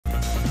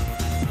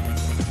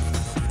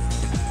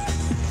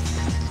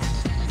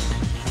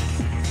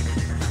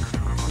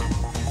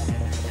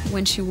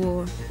when she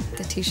wore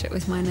the T-shirt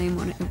with my name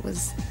on it, it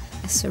was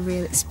a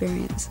surreal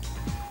experience.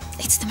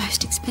 It's the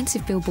most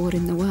expensive billboard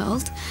in the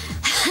world.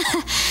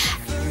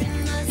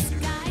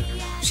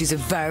 She's a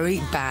very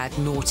bad,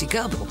 naughty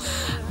girl.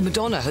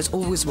 Madonna has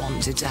always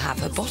wanted to have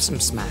her bottom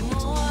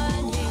smacked.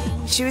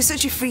 She was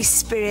such a free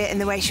spirit in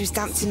the way she was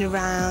dancing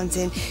around,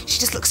 and she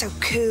just looked so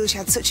cool. She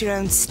had such her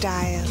own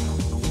style.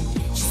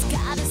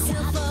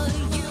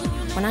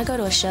 When I go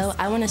to a show,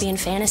 I want to be in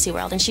fantasy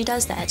world, and she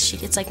does that.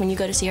 It's like when you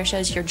go to see her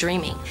shows, you're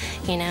dreaming,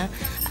 you know?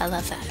 I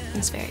love that.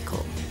 It's very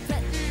cool.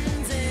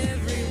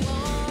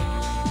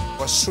 I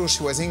was sure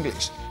she was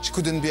English. She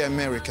couldn't be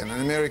American. An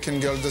American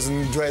girl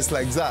doesn't dress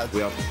like that.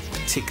 We are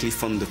particularly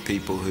fond of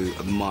people who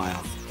admire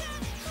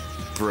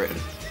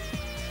Britain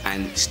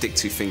and stick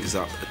two fingers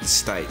up at the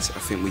States. I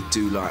think we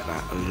do like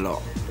that a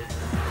lot.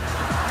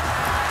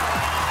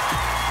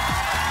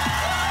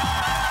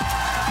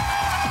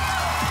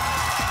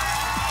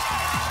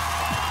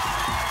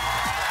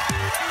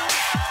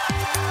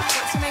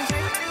 What's your name,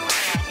 Drew?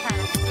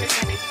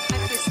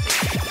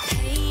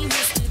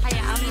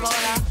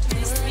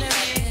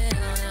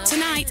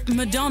 Tonight,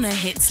 Madonna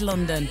hits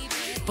London.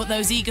 But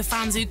those eager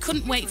fans who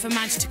couldn't wait for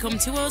Madge to come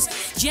to us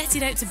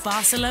jetted out to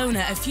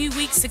Barcelona a few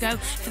weeks ago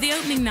for the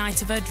opening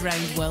night of her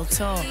Drowned World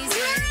Tour.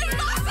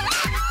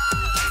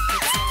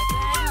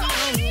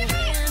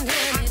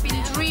 I've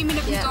been dreaming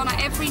of Madonna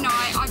every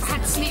night. I've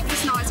had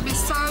sleepless nights. I've been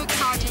so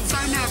excited, so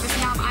nervous.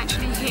 Now I'm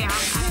actually here.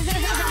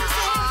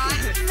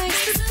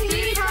 Nice to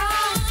see her.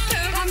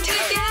 Come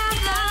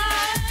together.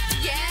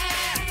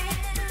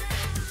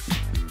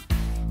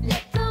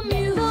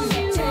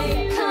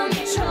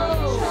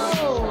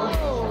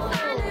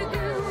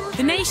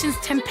 The nation's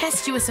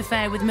tempestuous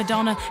affair with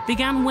Madonna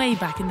began way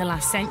back in the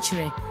last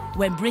century,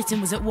 when Britain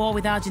was at war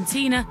with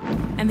Argentina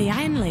and the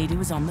Iron Lady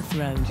was on the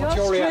throne.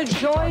 Just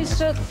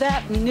rejoice at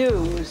that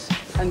news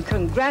and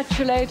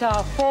congratulate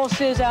our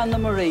forces and the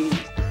Marines.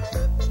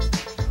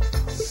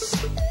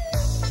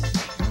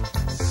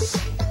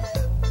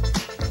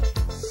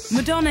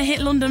 Madonna hit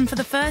London for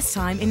the first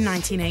time in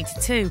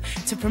 1982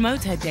 to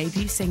promote her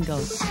debut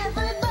single.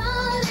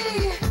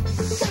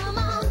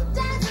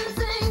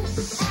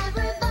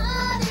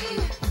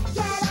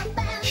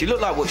 She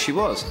looked like what she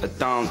was, a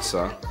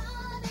dancer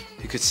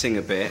who could sing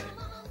a bit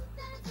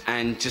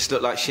and just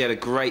looked like she had a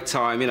great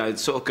time, you know, the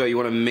sort of girl you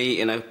want to meet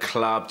in a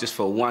club just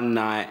for one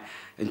night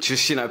and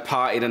just, you know,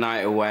 party the night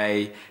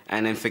away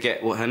and then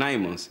forget what her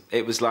name was.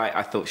 It was like,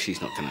 I thought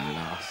she's not going to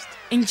last.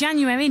 In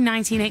January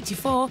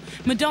 1984,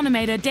 Madonna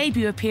made her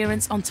debut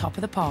appearance on Top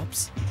of the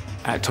Pops.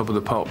 At Top of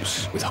the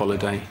Pops with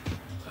Holiday,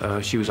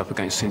 she was up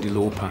against Cyndi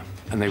Lauper,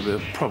 and they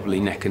were probably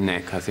neck and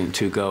neck. I think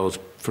two girls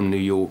from New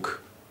York,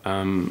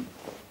 and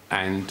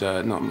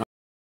not much.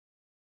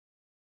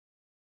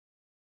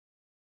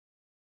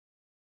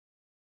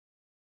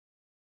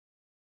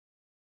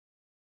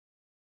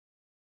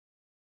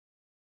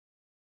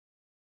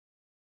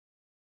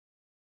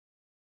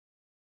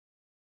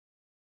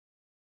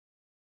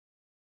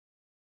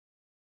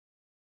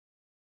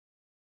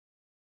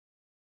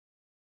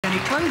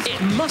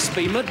 It must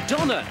be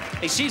Madonna.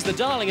 She's the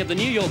darling of the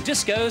New York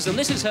discos, and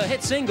this is her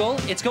hit single.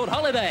 It's called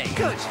Holiday.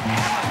 Good.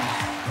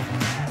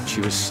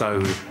 She was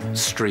so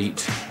street,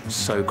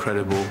 so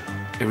credible.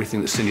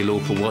 Everything that Cyndi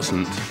Lauper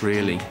wasn't,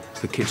 really,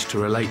 for kids to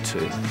relate to.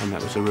 And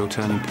that was a real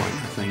turning point,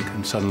 I think.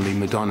 And suddenly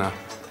Madonna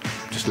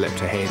just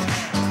leapt ahead.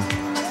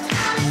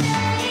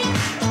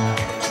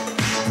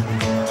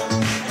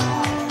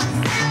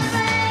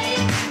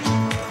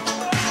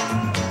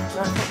 And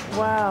I thought,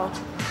 wow.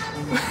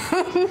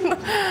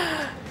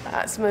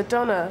 That's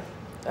Madonna.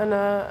 And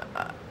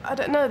I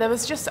don't know, there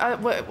was just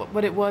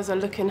what it was, a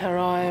look in her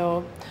eye,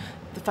 or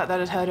the fact that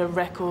I'd heard her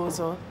records,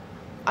 or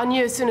I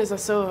knew as soon as I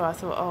saw her, I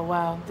thought, oh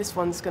wow, this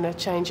one's going to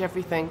change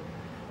everything.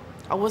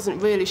 I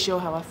wasn't really sure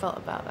how I felt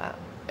about that,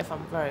 if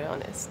I'm very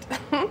honest.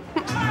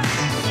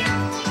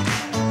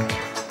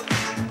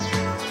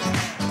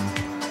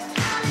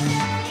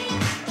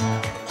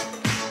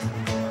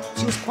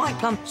 She was quite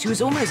plump. She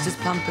was almost as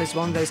plump as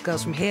one of those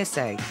girls from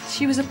Hearsay.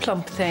 She was a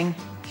plump thing.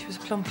 She was a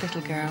plump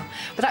little girl.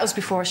 But that was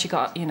before she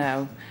got, you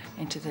know,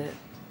 into the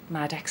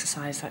mad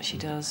exercise that she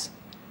does.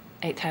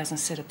 8,000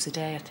 sit-ups a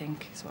day, I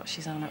think, is what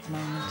she's on at the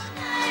moment.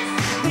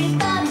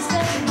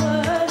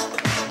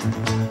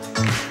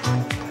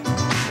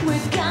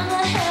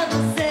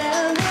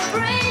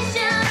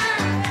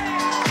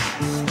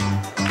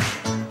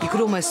 You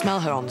could almost smell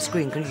her on the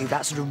screen, couldn't you?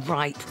 That sort of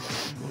ripe,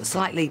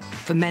 slightly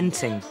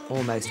fermenting,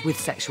 almost, with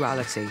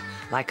sexuality,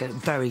 like a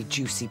very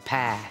juicy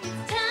pear.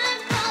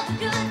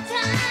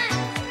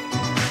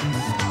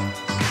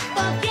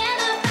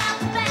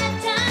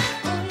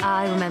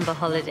 I remember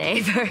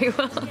Holiday very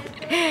well.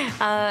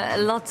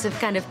 Lots of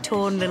kind of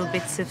torn little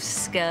bits of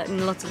skirt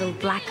and lots of little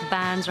black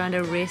bands around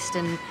her wrist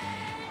and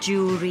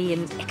jewellery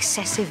and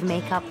excessive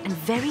makeup and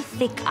very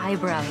thick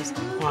eyebrows.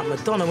 Right,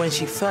 Madonna, when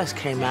she first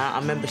came out, I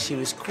remember she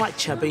was quite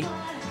chubby,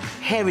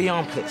 hairy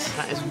armpits.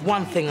 That is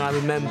one thing I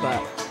remember.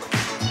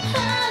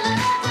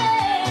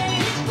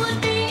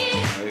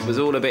 It was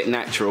all a bit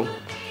natural,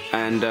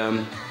 and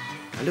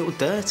a little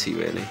dirty,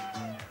 really.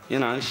 You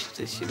know,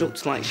 she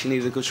looked like she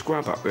needed a good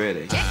scrub up,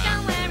 really.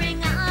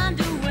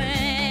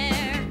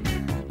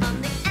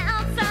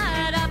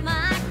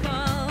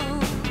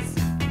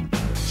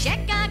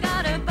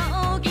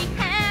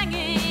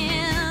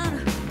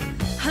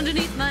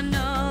 Underneath my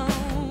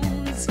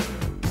nose,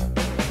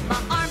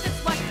 my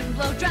armpits washed and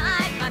blow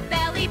dried, my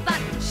belly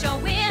button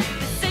showing.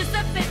 This is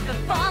the bit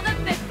before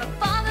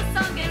the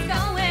song gets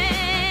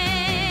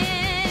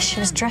going. She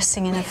was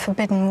dressing in a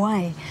forbidden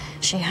way.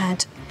 She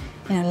had,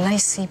 you know,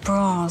 lacy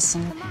bras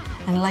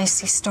and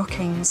lacy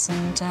stockings,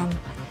 and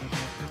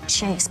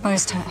she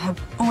exposed her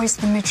always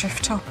the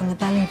midriff top and the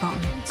belly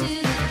button.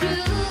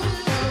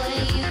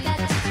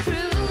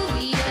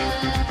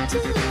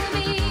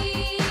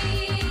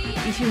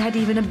 If you had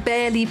even a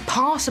barely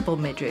passable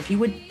midriff, you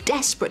were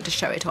desperate to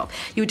show it off.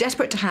 You were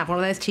desperate to have one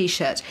of those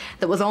T-shirts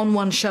that was on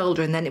one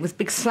shoulder and then it was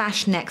big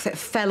slash neck that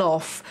fell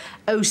off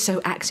oh so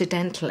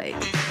accidentally.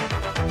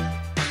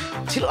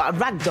 She looked like a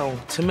rag doll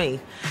to me,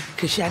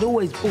 because she had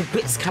always all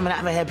bits coming out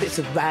of her hair, bits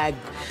of rag,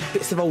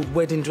 bits of old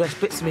wedding dress,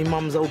 bits of my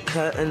mum's old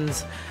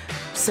curtains,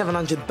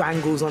 700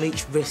 bangles on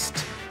each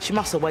wrist. She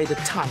must have weighed a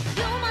ton.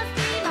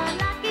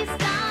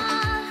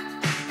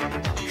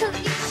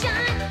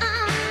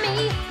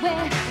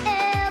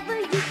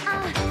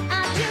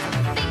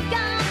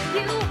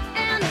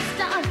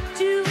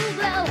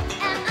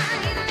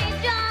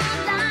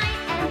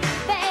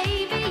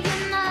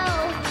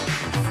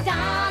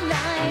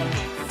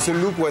 The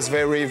look was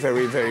very,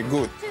 very, very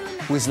good,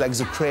 with like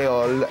the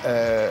Creole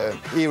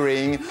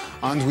earring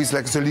and with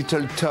like the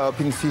little top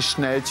in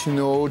fishnet, you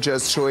know,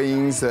 just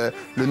showing the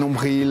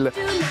nombril.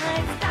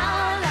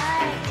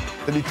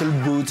 The little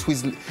boots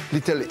with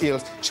little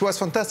heels. She was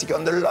fantastic,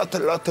 and a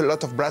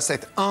lot of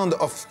bracelet, and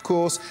of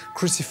course,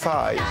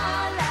 crucified.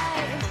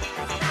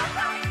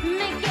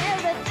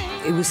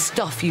 It was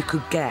stuff you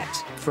could get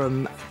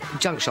from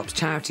junk shops,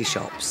 charity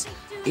shops.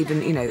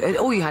 Even, you know,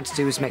 all you had to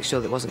do was make sure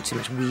there wasn't too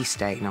much wee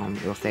stain on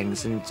your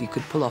things, and you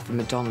could pull off a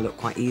Madonna look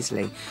quite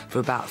easily for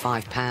about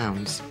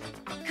 £5.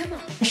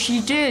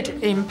 She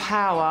did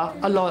empower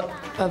a lot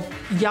of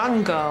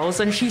young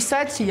girls, and she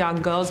said to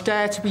young girls,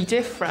 dare to be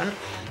different,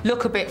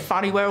 look a bit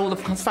funny, wear all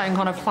the same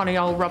kind of funny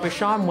old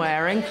rubbish I'm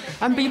wearing,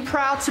 and be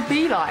proud to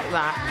be like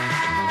that.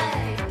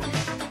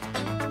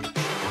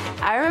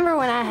 I remember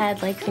when I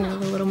had, like, you know,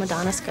 the little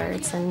Madonna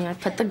skirts, and, you know, I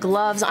put the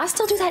gloves on. I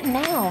still do that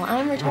now.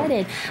 I'm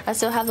retarded. I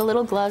still have the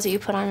little gloves that you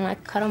put on and I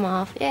cut them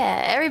off.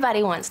 Yeah,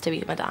 everybody wants to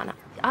be Madonna.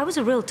 I was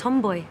a real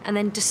tomboy, and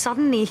then to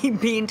suddenly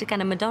be into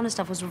kind of Madonna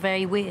stuff was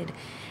very weird.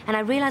 And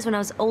I realized when I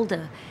was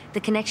older, the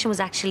connection was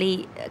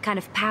actually kind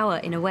of power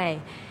in a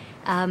way.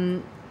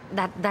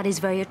 That is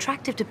very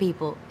attractive to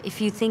people. If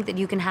you think that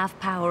you can have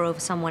power over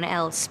someone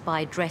else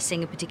by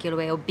dressing a particular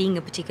way or being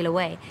a particular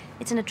way,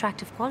 it's an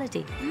attractive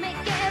quality. Make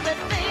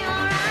everything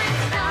alright,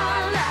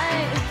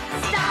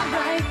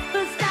 starlight,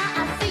 the star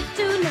I see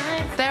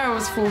tonight. There I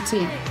was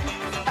 14.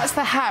 That's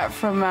the hat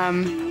from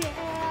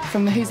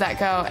the Who's That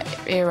Girl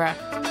era.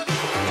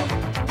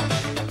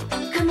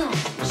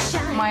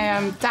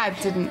 My dad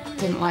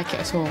didn't like it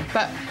at all.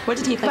 But what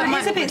did he think? But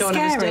it's a bit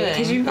scary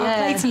because you are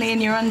blatantly in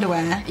your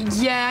underwear.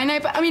 Yeah, I know,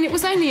 but I mean, it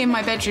was only in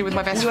my bedroom with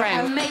my best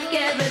friend.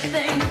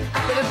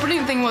 But the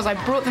brilliant thing was I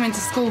brought them into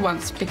school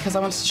once because I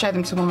wanted to show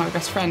them to one of my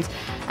best friends,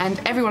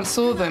 and everyone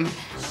saw them.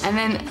 And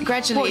then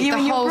gradually the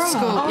whole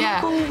school,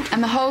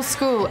 and the whole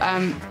school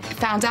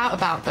found out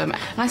about them,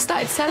 and I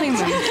started selling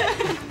them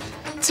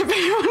to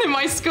everyone in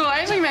my school. I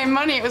actually made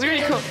money. It was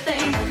really cool.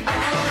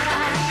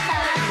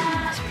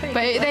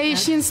 But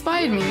she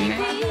inspired me, you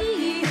know.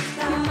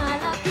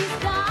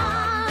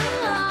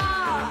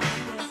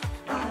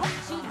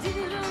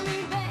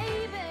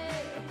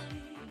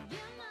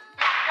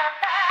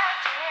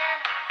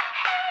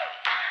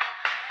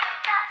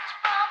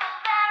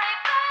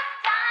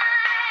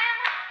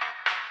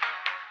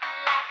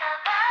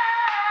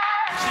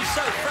 She's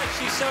so fresh,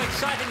 she's so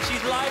exciting,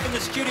 she's live in the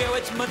studio,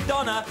 it's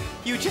Madonna.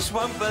 You just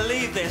won't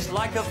believe this,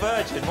 like a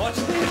virgin. Watch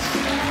this.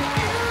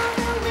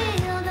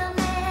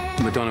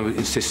 Madonna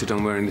insisted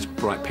on wearing this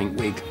bright pink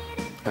wig,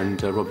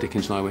 and Rob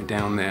Dickens and I went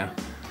down there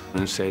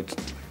and said,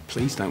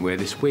 please don't wear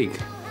this wig.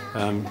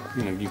 You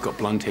know, you've got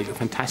blonde hair, you're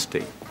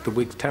fantastic. The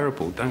wig's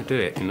terrible, don't do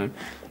it, you know.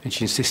 And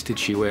she insisted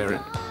she wear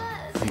it,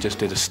 and just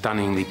did a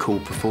stunningly cool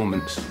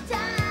performance.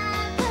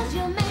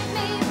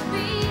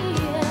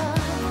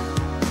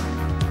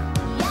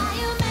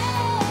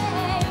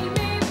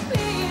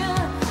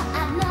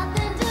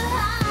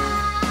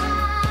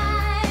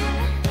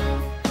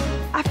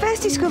 I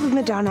first discovered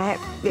Madonna,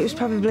 it was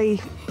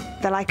probably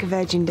the Like a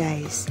Virgin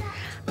days.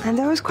 And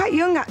I was quite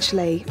young,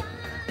 actually.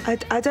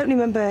 I don't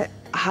remember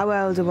how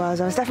old I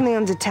was definitely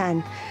under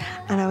 10.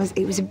 And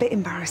it was a bit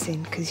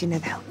embarrassing, because, you know,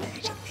 the whole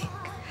virgin thing.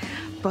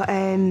 But,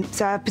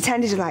 so I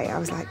pretended to like it. I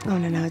was like, oh,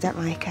 no, I don't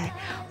like her.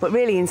 But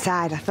really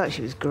inside, I thought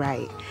she was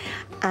great.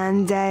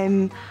 And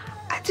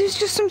there's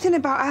just something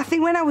about her. I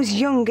think when I was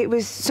young, it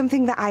was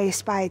something that I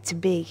aspired to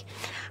be.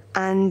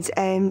 And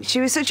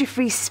she was such a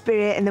free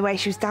spirit in the way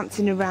she was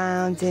dancing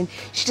around, and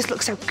she just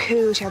looked so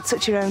cool. She had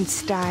such her own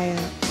style.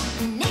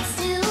 Next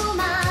to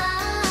my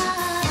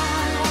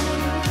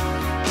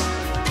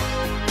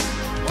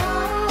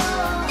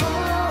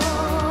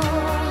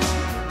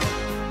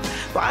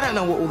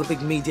don't know what all the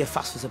big media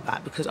fuss was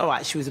about because, all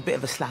right, she was a bit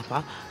of a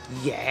slapper,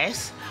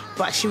 yes,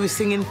 but she was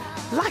singing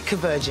like a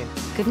virgin.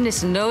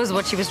 Goodness knows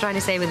what she was trying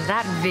to say with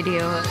that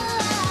video.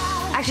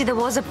 Actually, there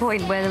was a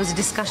point where there was a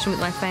discussion with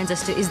my friends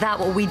as to, is that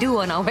what we do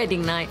on our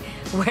wedding night?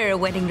 Wear a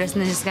wedding dress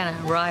and then just kind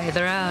of writhe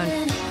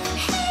around.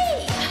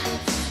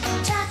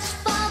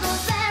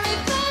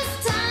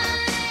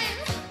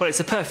 Well, it's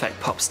a perfect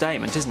pop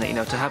statement, isn't it? You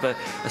know, to have a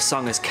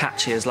song as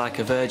catchy as Like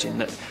a Virgin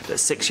that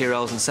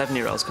 6-year-olds and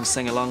 7-year-olds can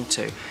sing along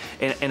to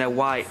in a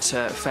white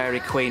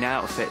fairy queen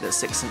outfit that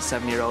 6- and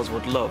 7-year-olds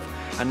would love,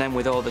 and then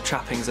with all the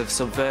trappings of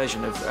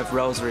subversion of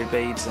rosary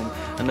beads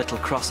and little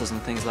crosses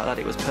and things like that,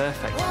 it was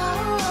perfect.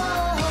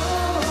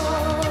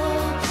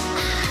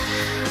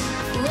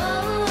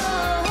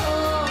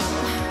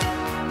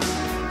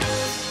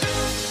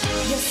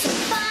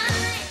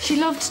 She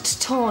loved to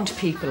taunt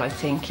people, I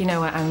think, you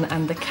know,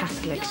 and the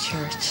Catholic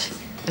Church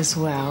as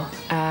well.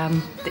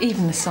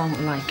 Even the song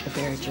Like a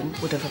Virgin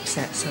would have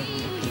upset so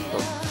many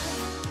people.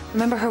 I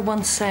remember her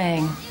once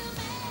saying,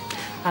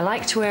 I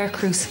like to wear a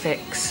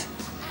crucifix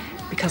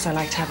because I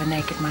like to have a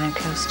naked man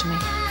close to me.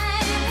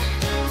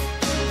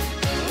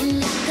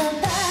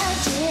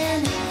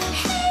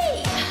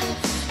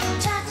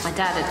 My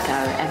dad would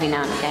go every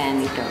now and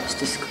again, he'd go, it's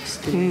disgusting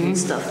and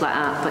stuff like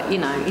that, but you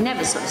know, he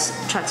never sort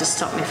of tried to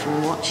stop me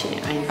from watching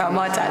it or anything. Oh,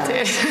 my dad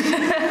did.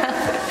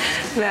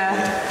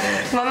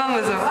 Yeah. My mum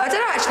was, I don't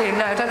know actually,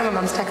 no, I don't know my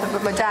mum's taken it,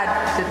 but my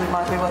dad didn't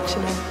like me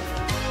watching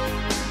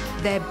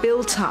it. There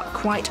built up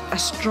quite a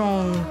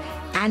strong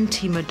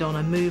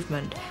anti-Madonna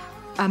movement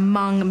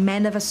among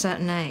men of a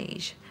certain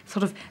age.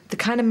 Sort of the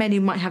kind of men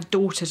who might have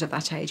daughters of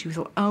that age who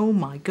thought, oh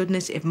my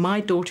goodness, if my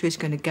daughter is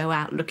going to go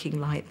out looking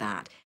like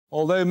that.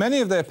 Although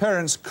many of their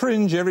parents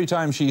cringe every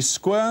time she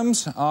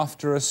squirms,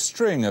 after a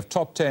string of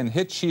top 10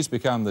 hits, she's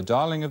become the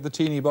darling of the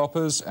teeny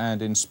boppers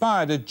and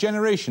inspired a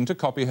generation to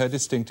copy her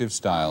distinctive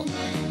style.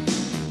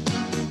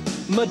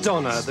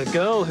 Madonna, the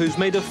girl who's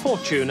made a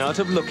fortune out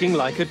of looking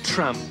like a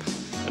tramp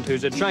and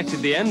who's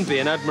attracted the envy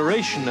and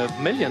admiration of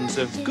millions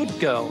of good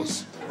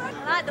girls.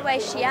 I like the way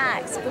she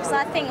acts because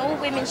I think all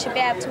women should be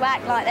able to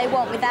act like they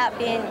want without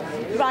being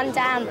run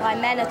down by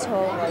men at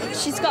all.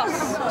 She's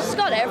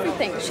got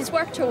everything. She's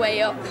worked her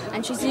way up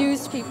and she's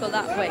used people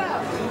that way.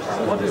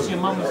 What does your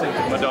mum think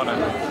of Madonna?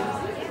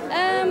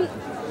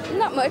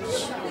 Not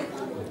much.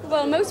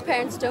 Well, most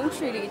parents don't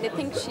really. They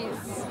think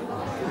she's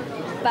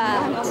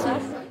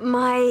bad.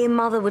 My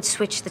mother would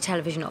switch the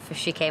television off if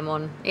she came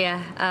on.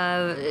 Yeah,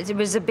 it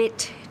was a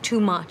bit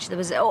too much. There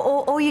was,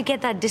 or you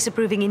get that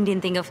disapproving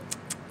Indian thing of,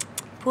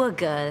 poor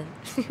girl,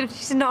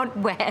 she's not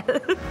well.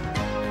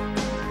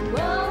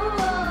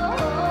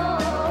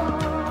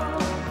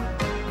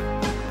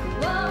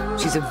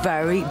 She's a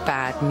very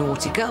bad,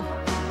 naughty girl.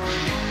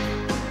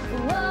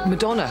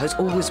 Madonna has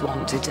always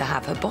wanted to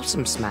have her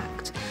bottom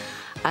smacked.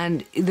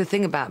 And the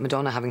thing about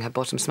Madonna having her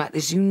bottom smacked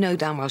is you know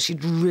damn well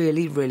she'd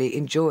really, really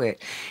enjoy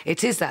it.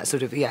 It is that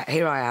sort of, yeah,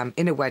 here I am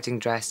in a wedding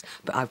dress,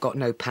 but I've got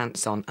no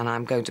pants on, and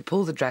I'm going to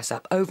pull the dress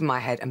up over my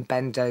head and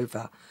bend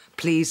over.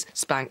 Please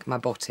spank my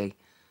body.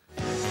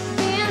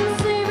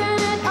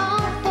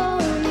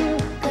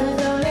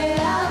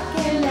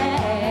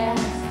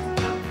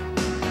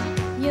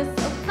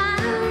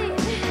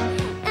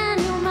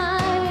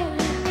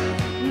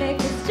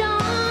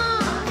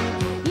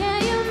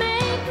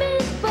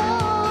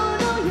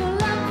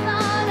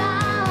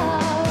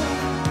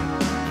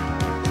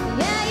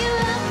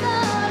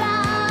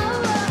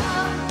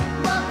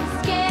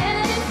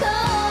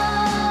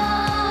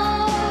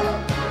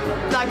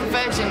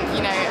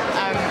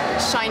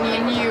 Shiny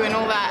and new and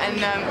all that,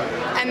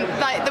 and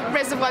like the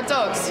Reservoir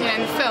Dogs, you know,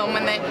 in the film,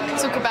 when they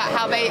talk about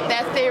how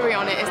their theory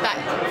on it is that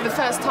for the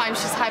first time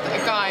she's had a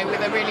guy with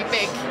a really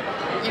big,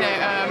 you know,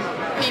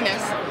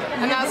 penis,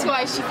 and that's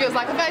why she feels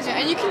like a virgin.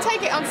 And you can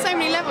take it on so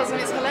many levels, and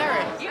it's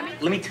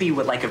hilarious. Let me tell you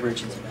what Like a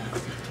Virgin's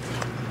about.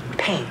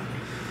 Pain.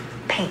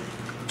 Pain.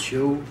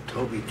 Chew,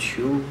 Toby,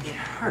 chew. It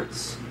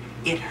hurts.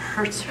 It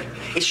hurts her.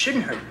 It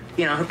shouldn't hurt.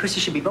 You know, her pussy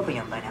should be bubbling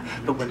up by now.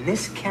 But when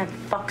this cat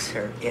fucks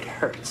her, it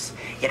hurts.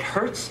 It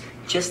hurts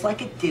just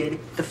like it did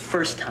the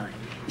first time.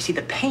 You see,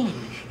 the pain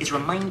is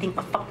reminding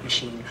a fuck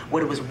machine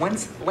what it was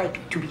once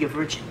like to be a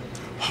virgin.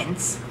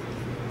 Hence,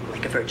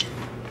 like a virgin.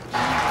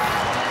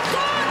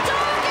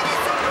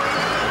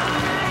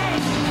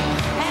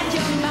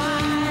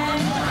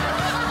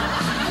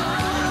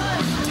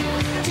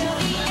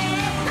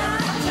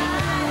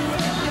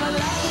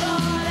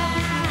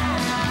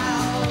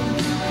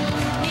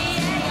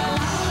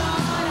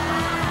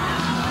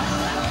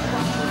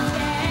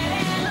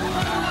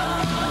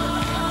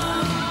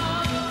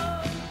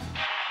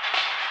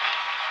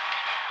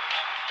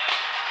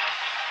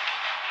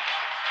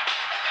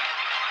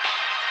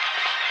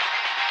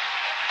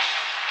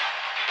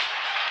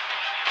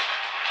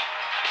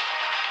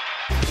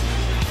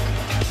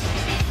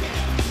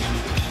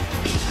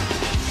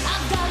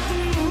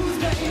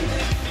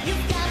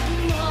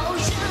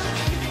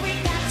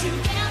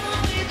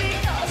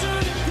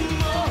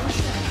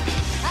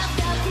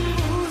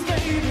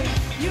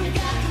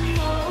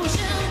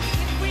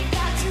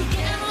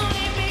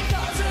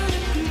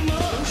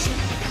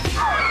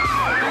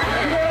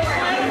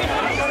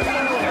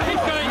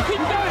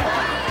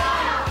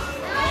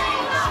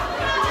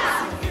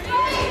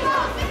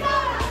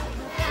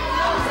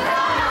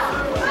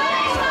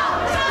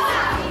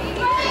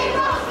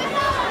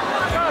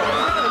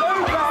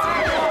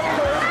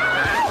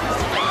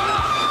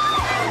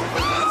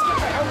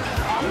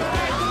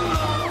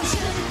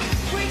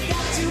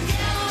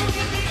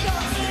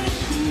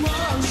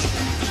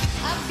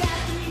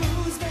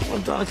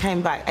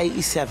 came back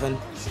 87.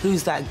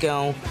 Who's that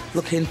girl?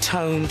 Looking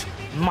toned,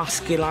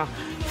 muscular,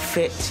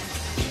 fit.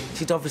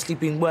 She'd obviously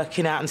been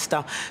working out and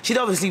stuff. She'd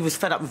obviously was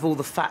fed up with all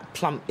the fat,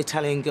 plump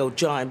Italian girl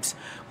jibes,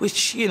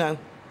 which, you know,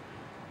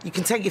 you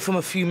can take it from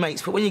a few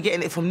mates, but when you're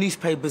getting it from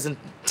newspapers and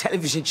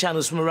television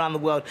channels from around the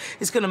world,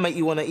 it's going to make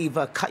you want to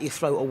either cut your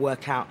throat or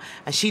work out.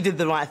 And she did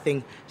the right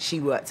thing. She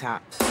worked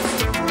out.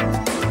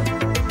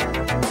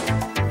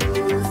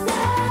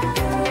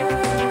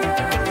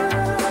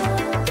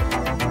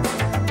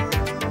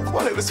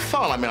 Well, it was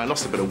fun. I mean, I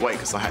lost a bit of weight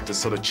because I had to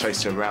sort of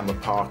chase her around the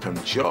park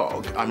and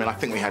jog. I mean, I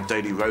think we had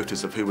daily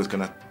rotas of who was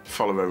going to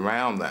follow her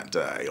around that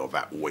day or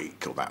that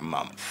week or that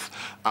month.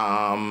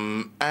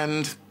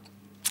 And,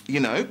 you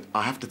know,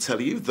 I have to tell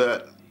you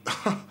that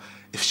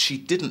if she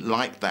didn't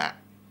like that,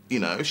 you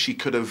know, she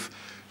could have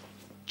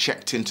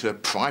checked into a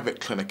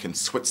private clinic in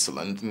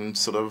Switzerland and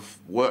sort of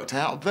worked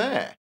out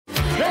there.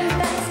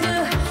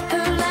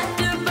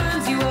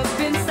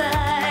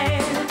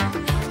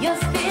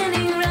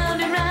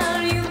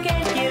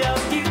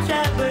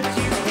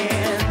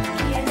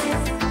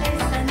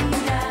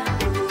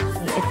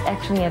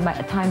 Actually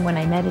a time when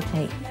I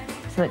meditate,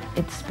 so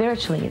it's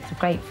spiritually, it's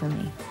great for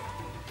me.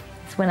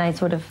 It's when I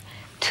sort of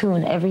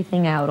tune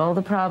everything out, all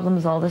the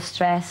problems, all the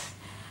stress,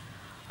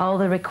 all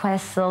the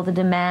requests, all the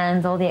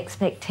demands, all the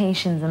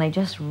expectations, and I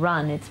just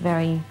run. It's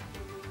very,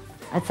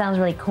 it sounds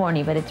really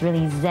corny, but it's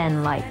really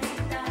Zen-like.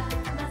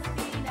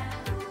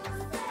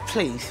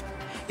 Please,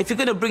 if you're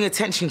going to bring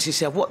attention to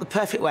yourself, what the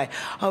perfect way?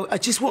 Oh, I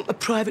just want a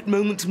private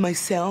moment to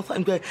myself.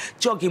 I'm going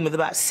jogging with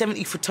about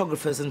 70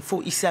 photographers and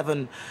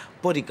 47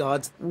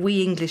 bodyguards.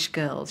 We English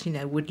girls, you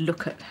know, would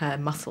look at her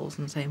muscles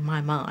and say,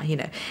 my, you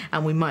know,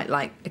 and we might,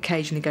 like,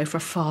 occasionally go for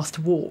a fast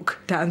walk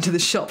down to the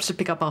shops to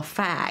pick up our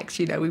fags,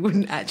 you know, we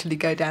wouldn't actually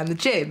go down the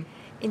gym.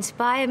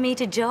 Inspire me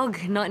to jog,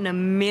 not in a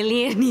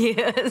million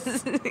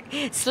years.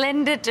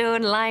 Slender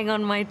tone, lying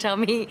on my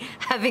tummy,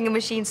 having a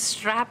machine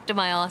strapped to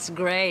my ass,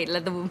 great.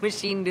 Let the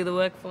machine do the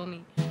work for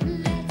me.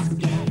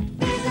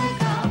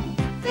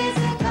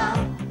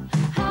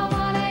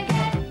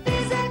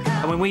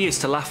 I mean, we used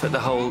to laugh at the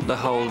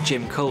whole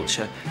gym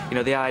culture. You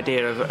know, the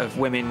idea of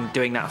women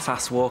doing that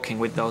fast walking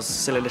with those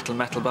silly little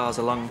metal bars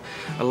along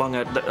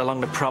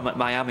the prom at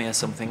Miami or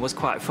something was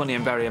quite funny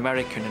and very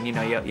American. And you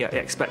know, you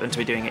expect them to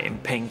be doing it in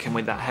pink and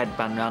with that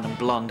headband round and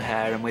blonde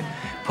hair and with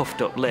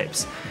puffed up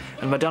lips.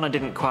 And Madonna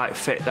didn't quite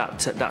fit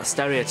that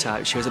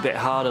stereotype. She was a bit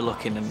harder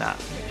looking than that.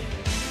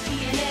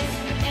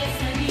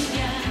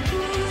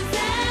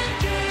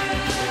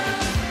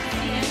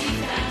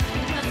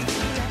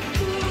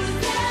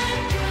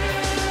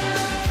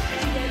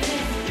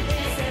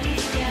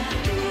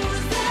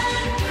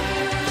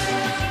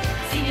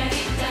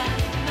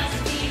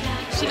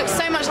 She looked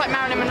so much like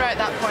Marilyn Monroe at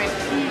that point.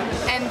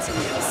 And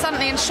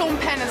suddenly, and Sean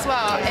Penn as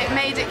well, it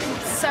made it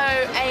so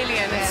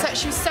alien. And so,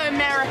 she was so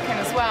American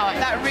as well.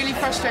 That really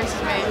frustrated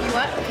me.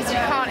 Because you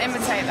can't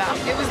imitate that.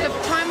 It was the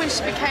time when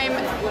she became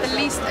the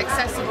least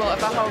accessible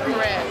of her whole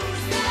career.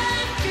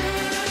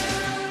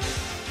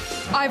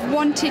 I've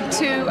wanted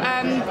to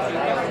I've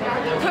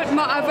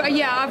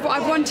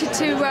wanted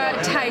to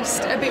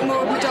taste a bit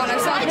more of Madonna.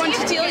 So I do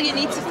feel you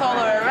need to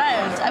follow her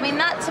around. I mean,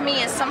 that to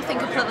me is something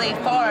completely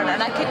foreign,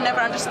 and I could never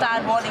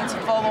understand wanting to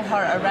follow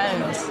her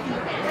around.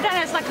 I don't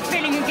know, it's like a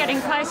feeling of getting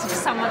closer to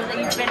someone that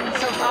you've been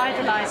sort of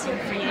idolising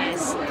for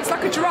years. It's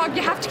like a drug,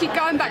 you have to keep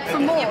going back for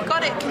more. You've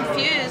got it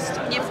confused.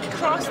 You've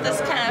crossed this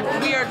kind of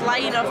weird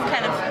line of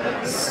kind of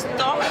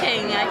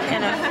stalking.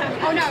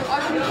 Oh no, I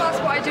wouldn't class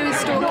what I do as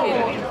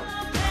stalking.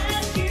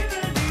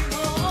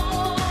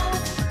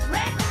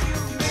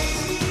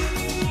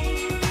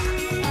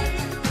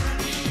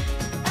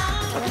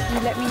 You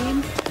let me in?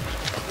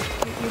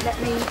 You let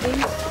me in?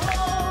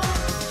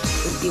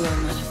 If you are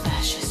not a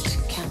fascist,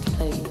 can't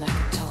play you like a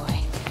toy.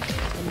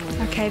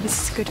 Okay, this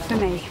is good for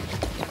me.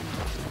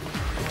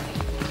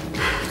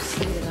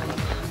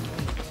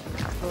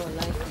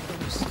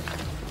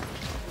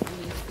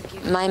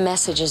 My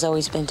message has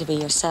always been to be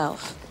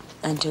yourself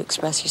and to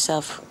express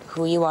yourself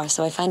who you are.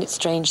 So I find it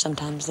strange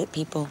sometimes that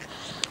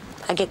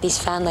I get these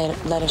fan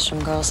letters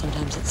from girls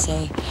sometimes that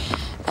say,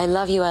 I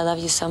love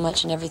you so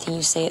much, and everything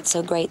you say, it's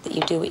so great that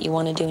you do what you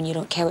want to do and you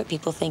don't care what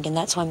people think, and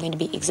that's why I'm going to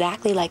be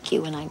exactly like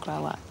you when I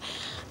grow up.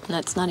 And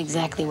that's not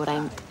exactly what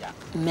I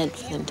meant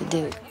for them to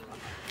do.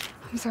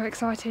 I'm so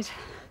excited.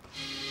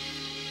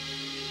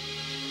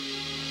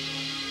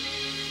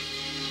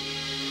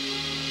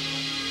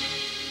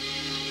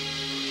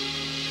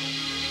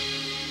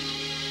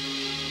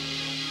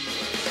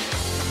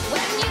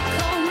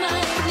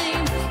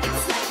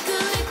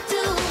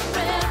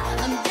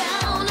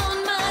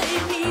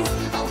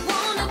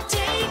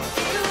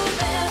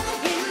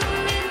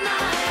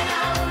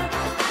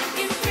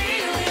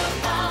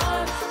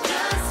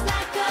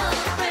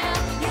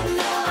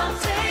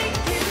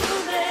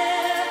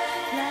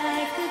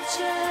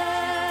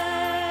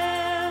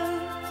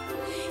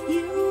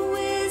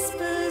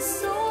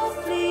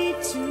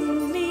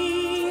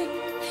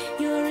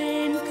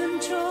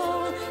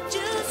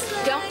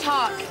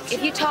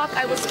 If you talk,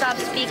 I will stop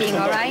speaking,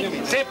 all right?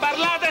 Se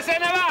parlate se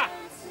ne va!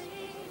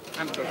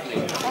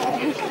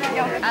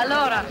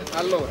 Allora.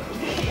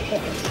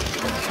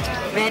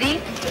 Ready?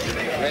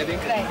 Ready.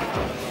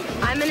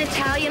 I'm an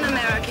Italian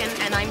American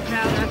and I'm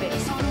proud of it.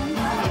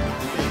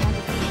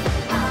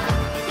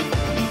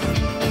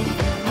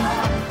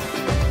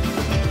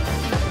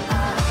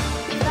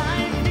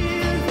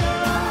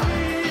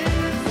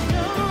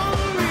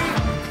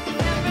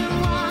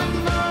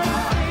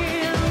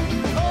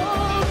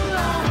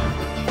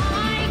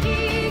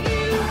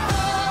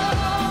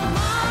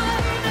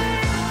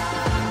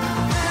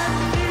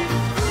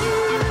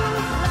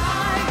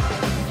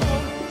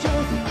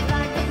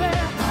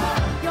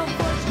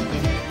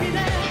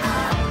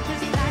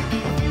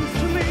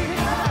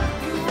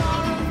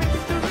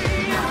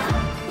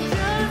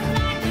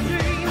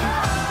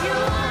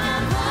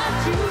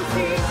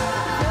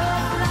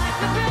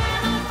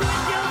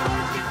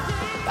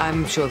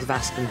 I'm sure the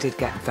Vatican did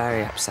get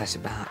very upset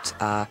about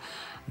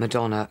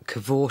Madonna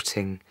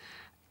cavorting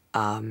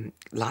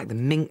like the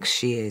minx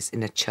she is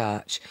in a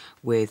church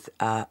with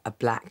a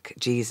black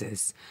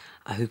Jesus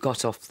who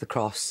got off the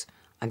cross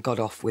and got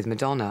off with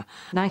Madonna.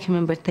 And I can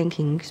remember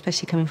thinking,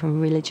 especially coming from a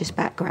religious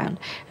background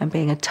and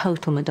being a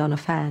total Madonna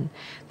fan,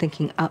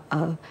 thinking,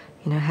 uh-oh,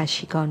 you know, has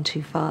she gone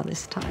too far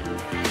this time?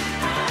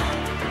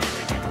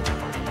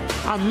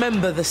 I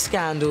remember the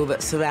scandal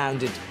that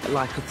surrounded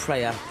Like a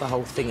Prayer, the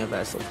whole thing of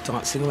her sort of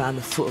dancing around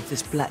the foot of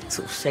this black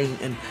sort of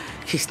saint and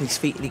kissing his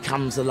feet and he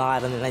comes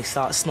alive and then they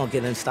start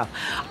snogging and stuff.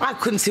 I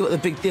couldn't see what the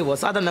big deal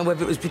was. I don't know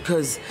whether it was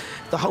because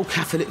the whole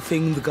Catholic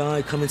thing, the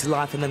guy coming to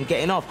life and them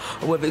getting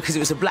off, or whether because it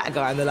was a black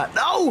guy and they're like,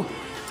 no!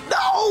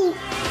 No!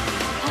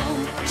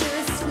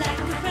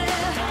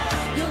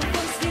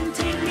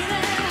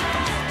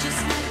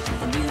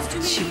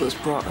 She was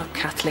brought up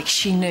Catholic.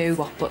 She knew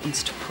what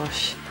buttons to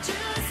push.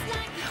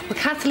 Well,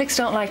 Catholics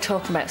don't like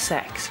talking about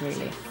sex,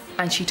 really,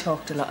 and she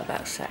talked a lot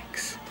about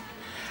sex.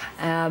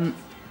 And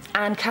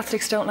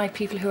Catholics don't like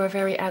people who are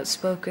very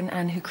outspoken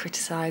and who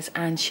criticise,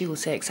 and she will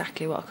say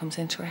exactly what comes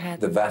into her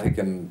head. The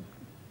Vatican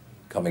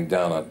coming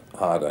down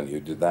hard on you,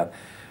 did that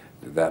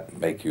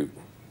make you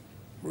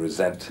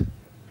resent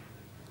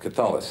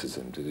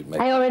Catholicism? Did it make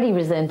I already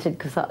resented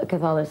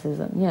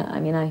Catholicism, yeah. I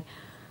mean, I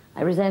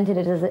resented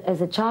it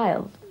as a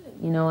child.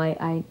 You know,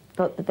 I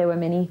thought that there were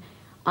many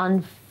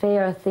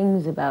unfair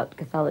things about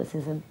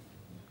Catholicism.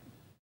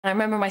 I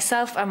remember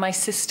myself and my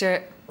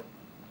sister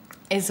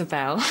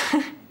Isabel.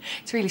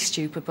 It's really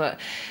stupid, but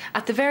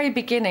at the very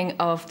beginning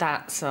of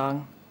that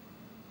song,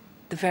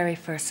 the very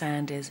first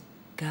sound is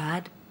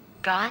God.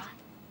 God?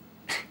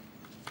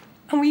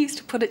 And we used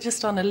to put it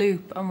just on a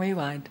loop, on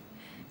rewind.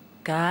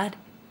 God.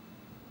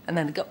 And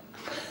then go.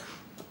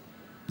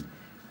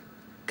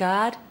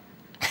 God.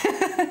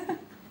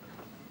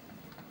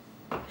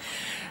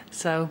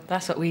 So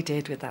that's what we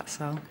did with that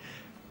song.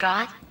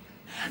 God?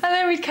 And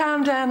then we'd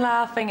calm down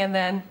laughing and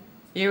then,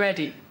 you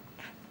ready?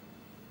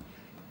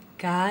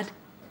 God?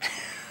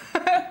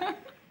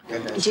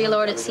 Dear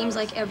Lord, it seems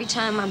like every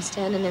time I'm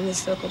standing in this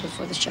circle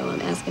before the show,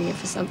 I'm asking you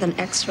for something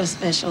extra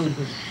special.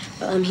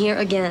 But I'm here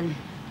again,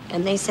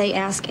 and they say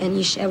ask and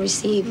you shall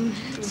receive.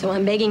 So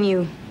I'm begging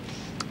you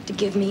to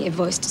give me a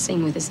voice to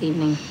sing with this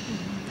evening.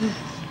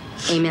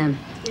 Amen.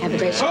 Have a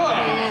great show.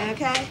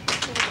 Okay.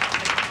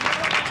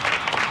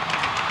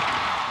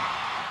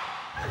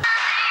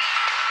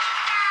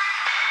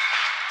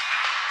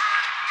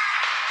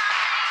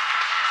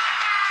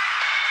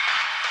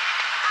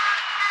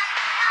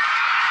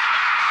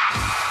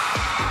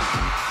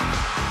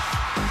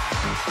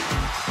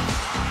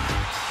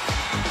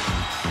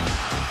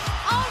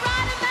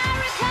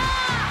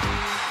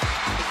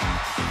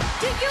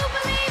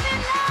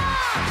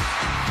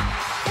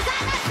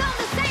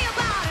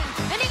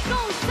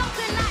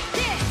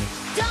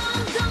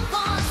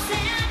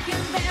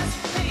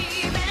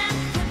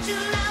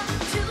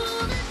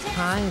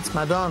 It's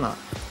Madonna.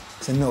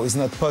 I said, no, it's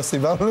not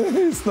possible.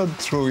 It's not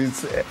true.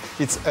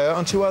 It's her.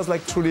 And she was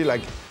like truly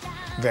like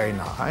very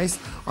nice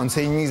and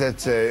saying me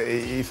that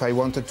if I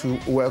wanted to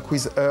work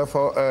with her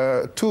for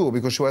a tour,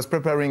 because she was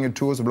preparing a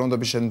tour, the Blonde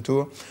Ambition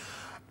tour.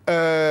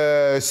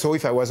 So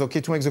if I was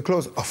okay to make the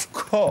clothes, of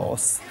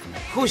course.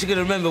 Of course you're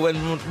going to remember when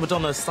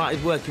Madonna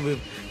started working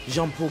with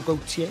Jean-Paul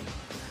Gaultier,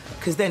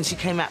 because then she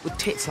came out with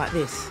tits like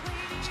this.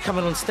 She's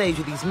coming on stage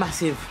with these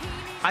massive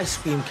ice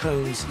cream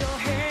cones.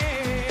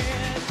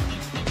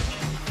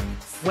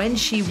 When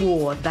she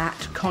wore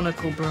that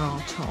conical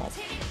bra top,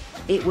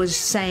 it was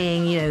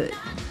saying, you know,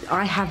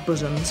 I have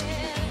bosoms,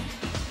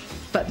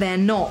 but they're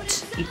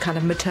not kind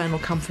of maternal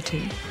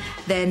comforting.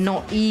 They're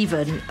not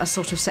even a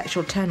sort of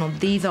sexual turn-on.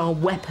 These are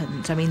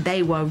weapons. I mean,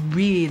 they were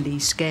really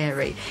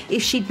scary.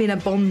 If she'd been a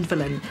Bond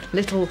villain,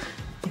 little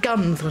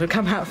guns would have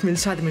come out from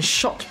inside them and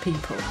shot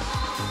people.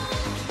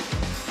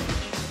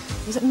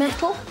 Was it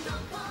metal?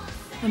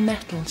 A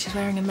metal. She's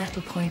wearing a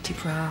metal pointy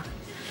bra.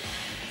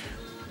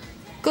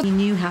 He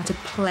knew how to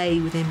play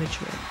with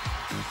imagery.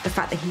 The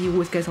fact that he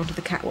always goes onto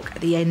the catwalk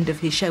at the end of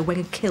his show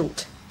wearing a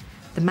kilt.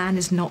 The man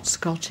is not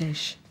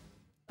Scottish.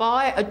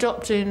 By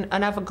adopting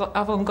an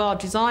avant-garde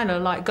designer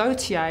like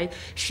Gaultier,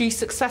 she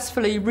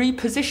successfully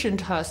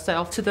repositioned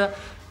herself to the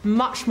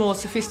much more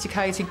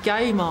sophisticated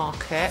gay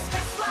market.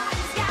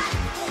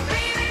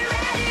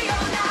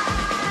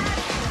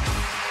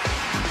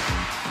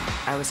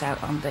 I was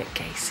out on the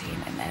gay scene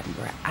in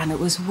Edinburgh, and it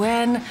was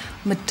when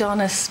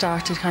Madonna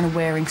started kind of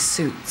wearing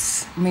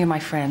suits. Me and my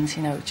friends,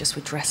 you know, just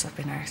would dress up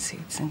in our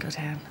suits and go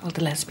down, all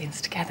the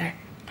lesbians together,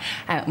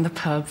 out in the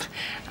pub,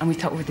 and we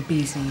thought we were the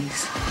bee's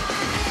knees.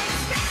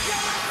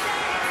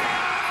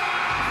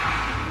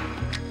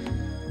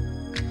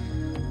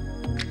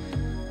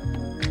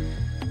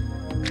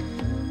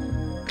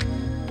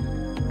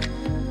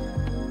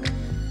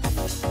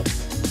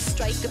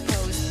 Strike a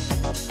pose.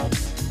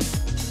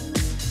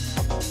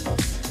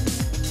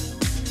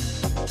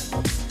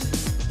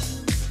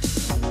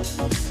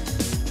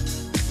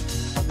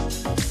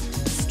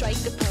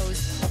 Strike a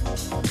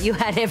pose. You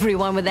had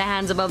everyone with their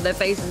hands above their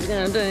faces, you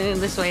know, doing it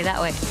this way,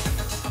 that way.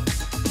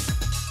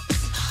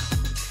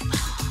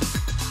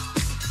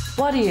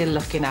 What are you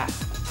looking at,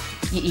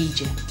 you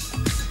idiot?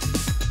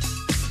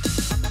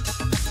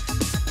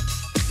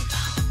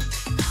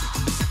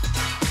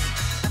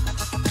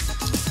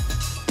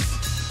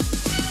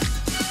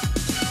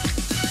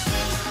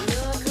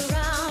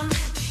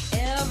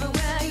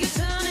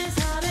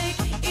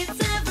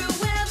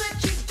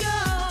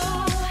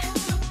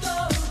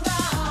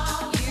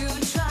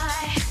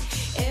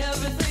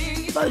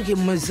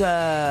 Voguing was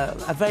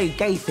a very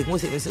gay thing,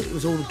 wasn't it? It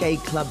was all the gay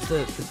clubs,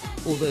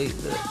 all the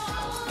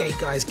gay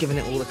guys giving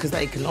it all, because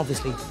they can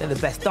obviously, they're the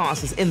best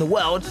dancers in the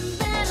world.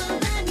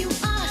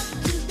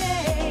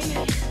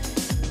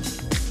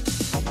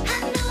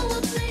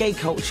 Gay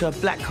culture,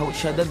 black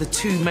culture, they're the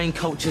two main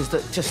cultures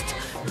that just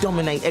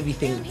dominate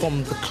everything,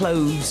 from the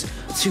clothes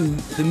to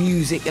the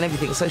music and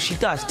everything. So she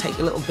does take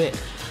a little bit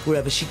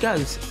wherever she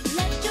goes.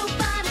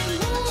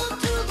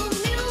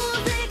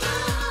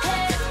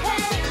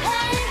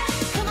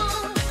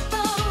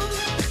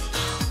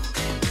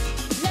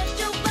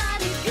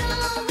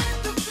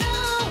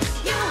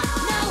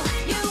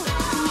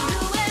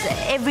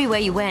 Everywhere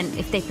you went,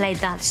 if they played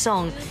that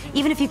song,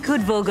 even if you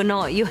could Vogue or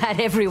not, you had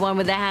everyone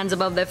with their hands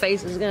above their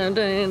faces, you know,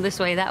 doing it this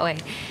way, that way.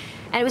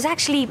 And it was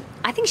actually,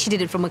 I think she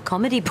did it from a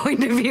comedy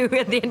point of view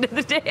at the end of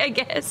the day, I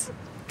guess.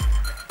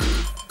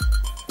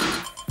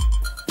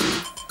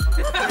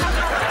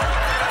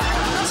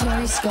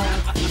 Terry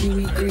Scott,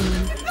 Huey Green,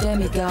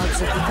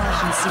 demigods of the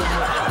fashion scene,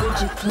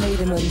 Bridget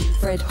Clayderman,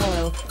 Fred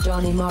Hoyle,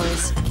 Johnny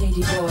Morris,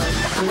 Katie Boyle,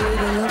 the way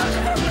they looked,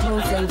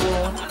 clothes they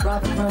wore,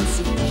 Robert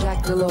Runcie,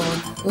 Jacques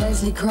Delors,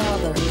 Leslie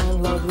Crowther,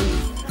 Anne Lord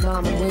Reed,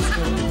 Norman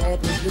Wisdom,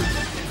 Edmund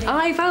Luke.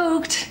 I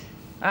vogued.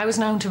 I was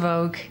known to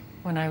vogue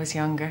when I was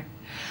younger.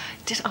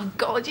 Oh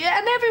God, yeah,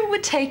 and everyone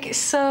would take it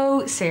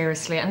so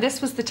seriously. And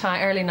this was the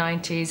time, early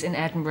 90s in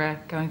Edinburgh,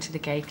 going to the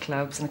gay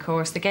clubs, and of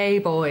course the gay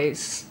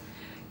boys,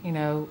 you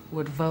know,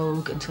 would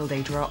vogue until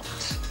they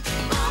dropped.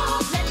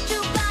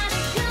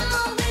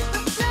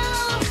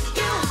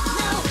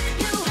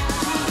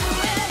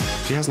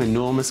 She has an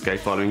enormous gay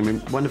following. I mean,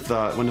 one of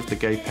the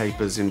gay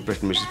papers in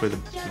Britain, which is probably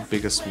the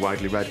biggest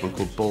widely read one,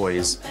 called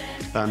Boys,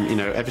 you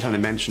know, every time they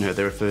mention her,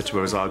 they refer to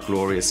her as our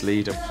glorious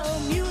leader.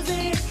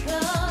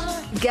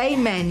 Gay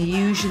men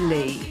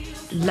usually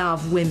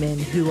love women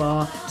who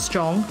are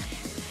strong,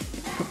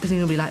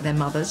 presumably like their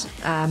mothers,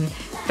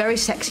 very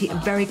sexy,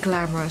 very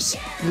glamorous,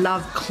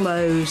 love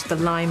clothes, the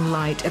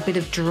limelight, a bit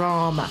of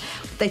drama.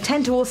 They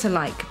tend to also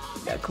like,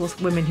 of course,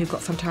 women who've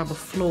got some terrible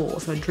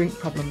flaws, so a drink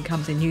problem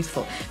comes in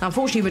youthful. Now,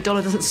 unfortunately,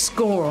 Madonna doesn't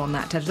score on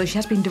that, although she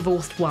has been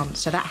divorced once,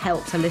 so that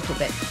helps a little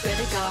bit.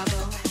 Greta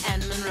Garbo,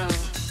 Anne Monroe,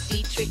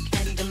 Dietrich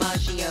and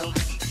DiMaggio,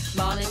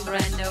 Marlon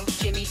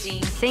Brando, Jimmy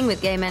Dean. The thing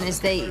with gay men is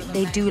they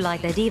do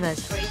like their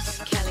divas. Grace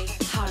Kelly,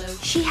 Harlow.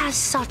 She has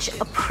such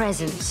a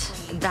presence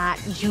that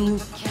you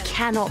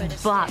cannot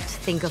but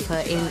think of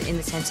her in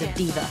the sense of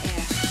diva.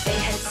 They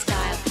had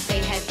style, they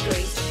had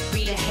grace.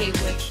 Rita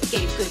Hayworth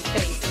gave good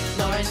face.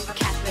 Lauren,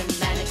 Catherine,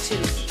 Manitou,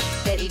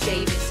 Betty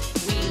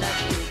Davis, we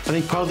love you. I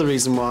think part of the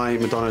reason why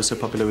Madonna is so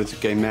popular with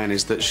gay men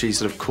is that she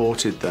sort of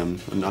courted them,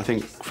 and I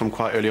think from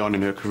quite early on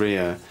in her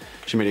career,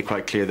 she made it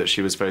quite clear that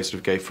she was very sort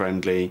of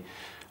gay-friendly.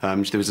 There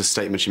was a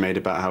statement she made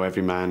about how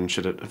every man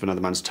should have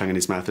another man's tongue in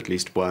his mouth at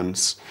least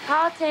once.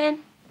 Carlton,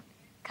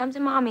 come to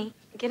Mommy.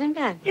 Get in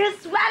bed. You're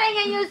sweating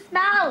and you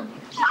smell.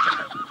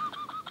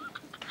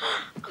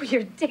 Oh,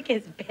 your dick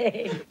is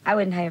big. I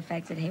wouldn't hire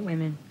fags that hate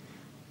women.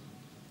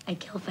 I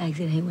kill fags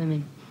that hate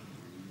women.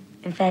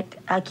 In fact,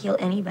 I'll kill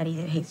anybody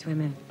that hates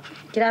women.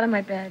 Get out of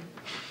my bed.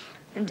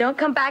 And don't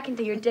come back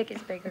until your dick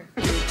is bigger.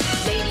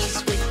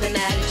 Ladies with an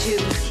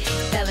attitude,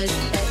 fellas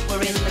that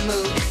were in the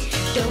mood.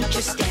 Don't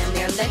just stand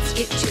there, let's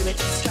get to it.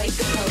 Strike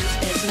a pose,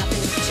 there's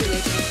nothing to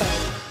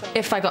it.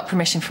 If I got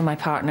permission from my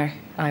partner,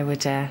 I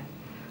would.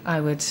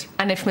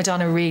 And if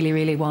Madonna really,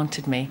 really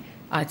wanted me,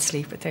 I'd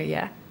sleep with her,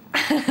 yeah.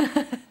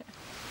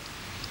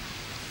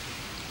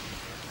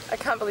 I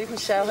can't believe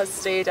Michelle has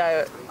stayed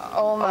out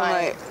all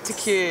night to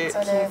queue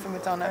for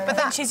Madonna. But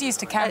then she's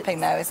used to camping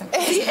now, isn't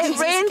she? It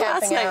rained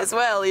last night as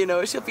well, you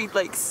know, she'll be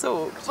like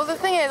soaked. Well, the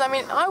thing is, I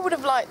mean, I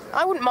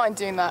wouldn't mind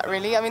doing that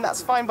really. I mean,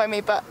 that's fine by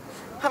me, but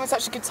having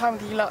such a good time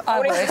with you lot, I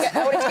wanted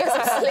to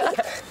get some sleep.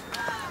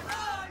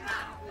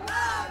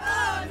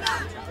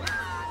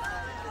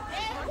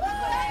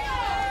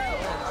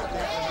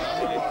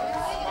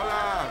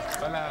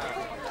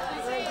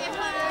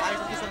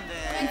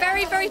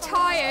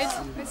 tired,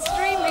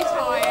 extremely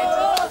tired.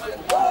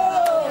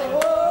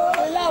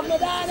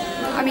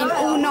 I mean,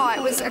 all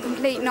night was a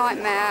complete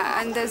nightmare,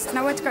 and there's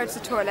nowhere to go to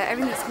the toilet,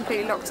 everything's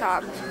completely locked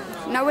up,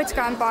 nowhere to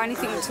go and buy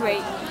anything to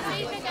eat.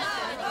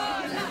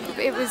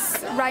 It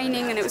was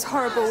raining and it was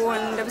horrible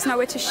and there was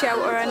nowhere to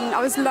shelter and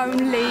I was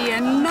lonely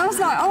and I was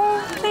like,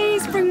 oh,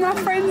 please bring my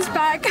friends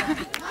back.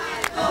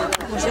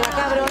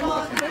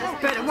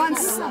 But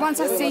once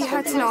I see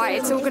her tonight,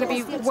 it's all going to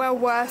be well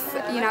worth,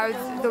 you know,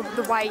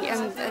 the wait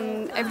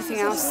and everything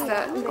else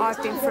that I've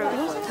been through.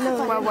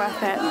 Well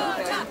worth it.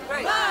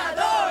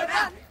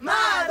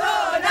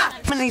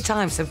 How many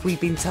times have we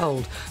been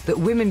told that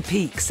women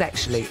peak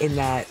sexually in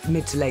their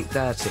mid to late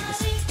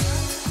 30s?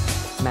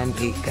 Men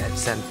peak at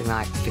something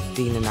like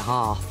 15 and a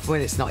half,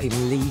 when it's not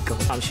even legal.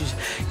 She's,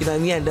 you know,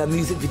 in the end, her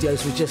music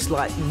videos were just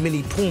like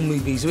mini porn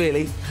movies,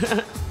 really,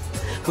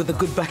 with a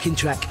good backing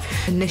track.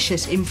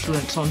 Pernicious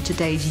influence on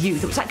today's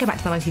youth. It was like going back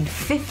to the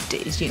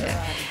 1950s, you know.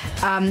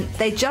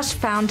 They just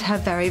found her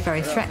very,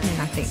 very threatening,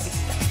 I think.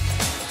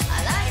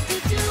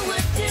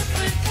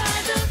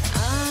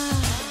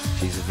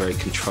 She's a very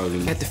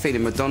controlling. I had the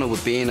feeling Madonna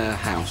would be in her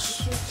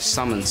house,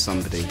 summon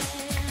somebody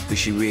who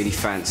she really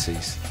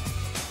fancies.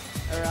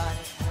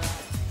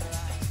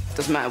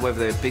 Doesn't matter whether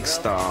they're a big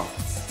star,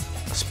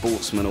 a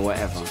sportsman or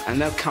whatever,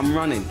 and they'll come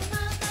running.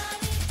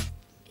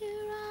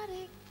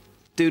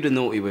 Do the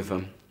naughty with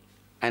them,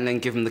 and then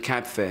give them the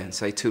cab fare and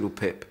say toodle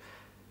pip.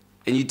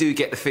 And you do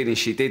get the feeling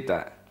she did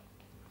that.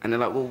 And they're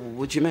like, well,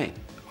 what do you mean?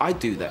 I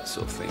do that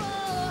sort of thing.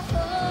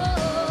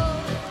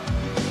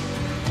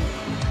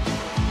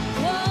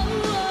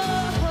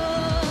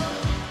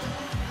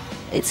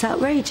 It's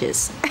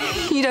outrageous.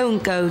 You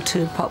don't go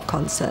to a pop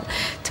concert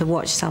to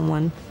watch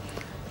someone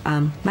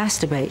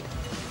masturbate,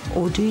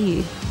 or do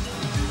you?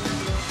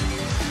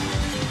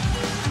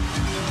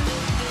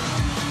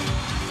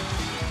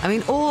 I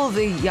mean, all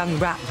the young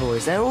rap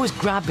boys, they're always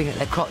grabbing at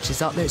their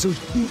crotches, aren't they? It's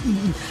always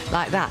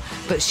like that.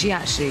 But she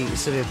actually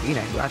sort of, you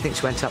know, I think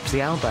she went up to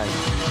the elbow.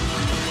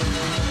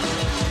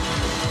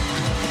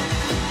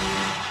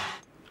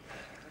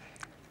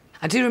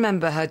 I do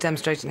remember her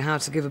demonstrating how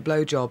to give a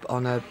blowjob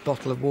on a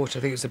bottle of water.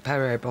 I think it was a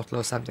Perrier bottle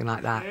or something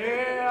like that.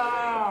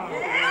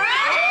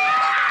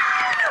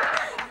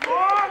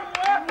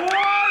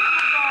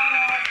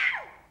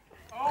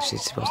 She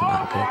just wasn't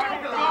that good.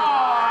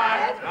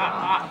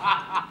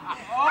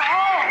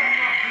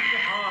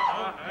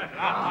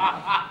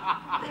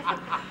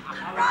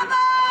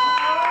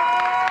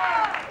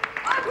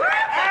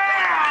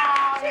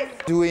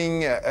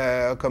 Doing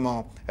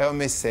her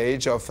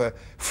message of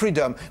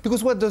freedom,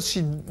 because what does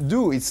she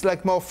do? It's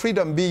like more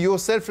freedom, be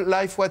yourself,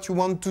 life what you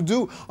want to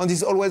do, and this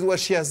is always what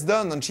she has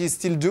done and she's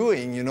still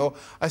doing, you know.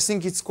 I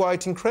think it's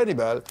quite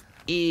incredible.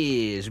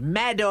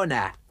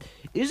 Madonna,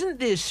 isn't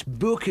this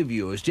book of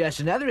yours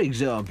just another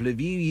example of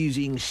you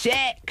using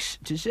sex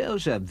to sell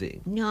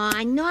something? No,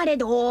 not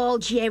at all,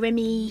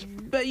 Jeremy.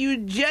 But you're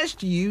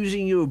just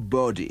using your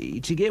body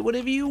to get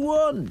whatever you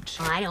want.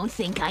 I don't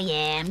think I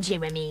am,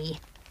 Jeremy.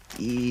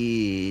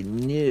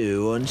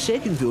 No, on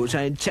second thoughts,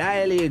 I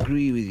entirely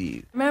agree with you.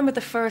 I remember the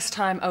first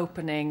time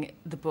opening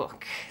the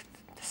book,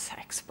 the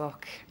sex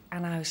book,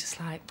 and I was just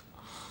like,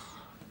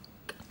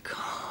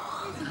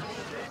 God.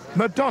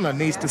 Madonna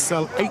needs to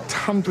sell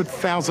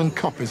 800,000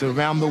 copies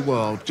around the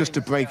world just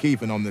to break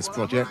even on this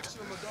project.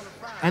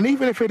 And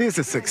even if it is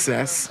a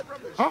success,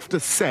 after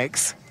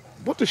sex,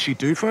 what does she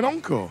do for an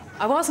encore?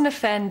 I wasn't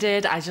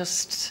offended, I was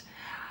just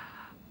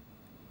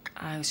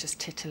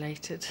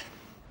titillated.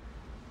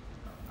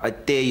 I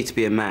dare you to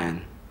be a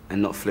man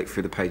and not flick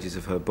through the pages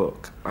of her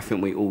book. I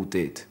think we all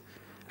did,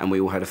 and we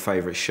all had a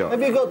favourite shot.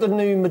 Have you got the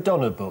new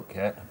Madonna book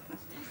yet?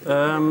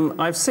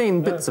 I've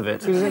seen bits of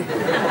it.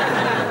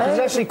 It's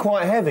actually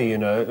quite heavy, you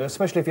know,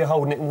 especially if you're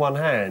holding it in one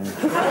hand.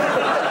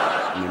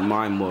 I mean,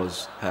 mine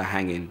was her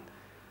hanging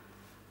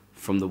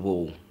from the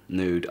wall,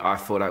 nude. I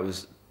thought that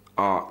was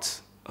art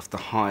of the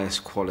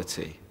highest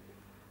quality.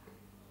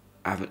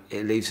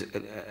 It leaves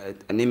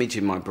an image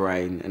in my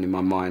brain and in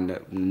my mind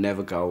that will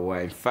never go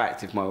away. In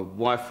fact, if my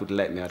wife would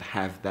let me, I'd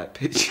have that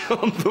picture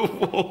on the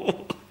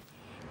wall.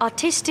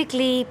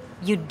 Artistically,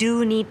 you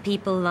do need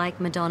people like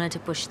Madonna to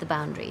push the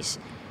boundaries.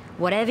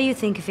 Whatever you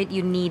think of it,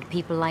 you need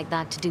people like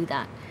that to do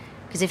that.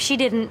 Because if she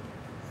didn't,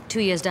 2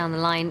 years down the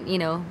line, you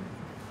know,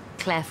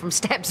 Claire from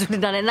Steps would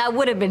have done it, and that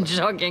would have been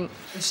shocking.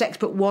 The sex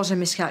book was a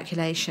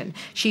miscalculation.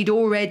 She'd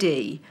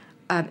already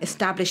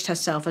established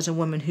herself as a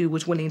woman who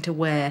was willing to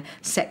wear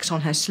sex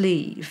on her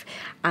sleeve,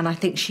 and I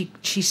think she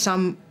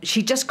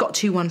just got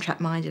too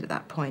one-track-minded at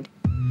that point.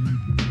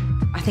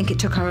 I think it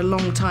took her a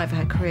long time for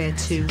her career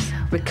to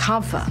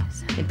recover,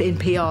 in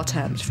PR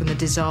terms, from the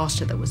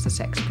disaster that was the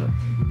sex book.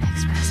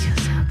 Express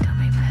yourself, don't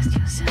repress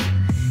yourself.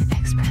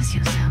 Express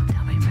yourself,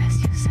 don't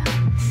repress yourself.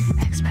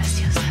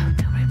 Express yourself,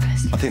 don't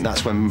repress yourself. I think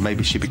that's when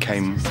maybe she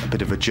became a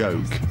bit of a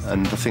joke,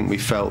 and I think we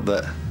felt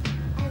that,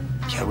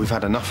 yeah, we've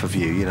had enough of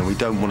you, you know, we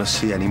don't want to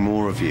see any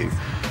more of you.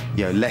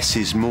 You know, less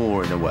is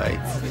more in a way.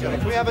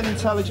 Can we have an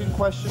intelligent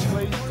question,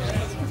 please?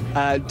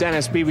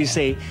 Dennis,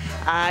 BBC.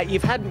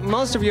 You've had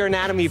most of your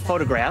anatomy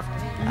photographed.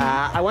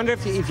 I wonder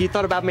if you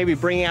thought about maybe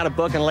bringing out a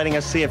book and letting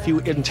us see a few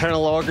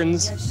internal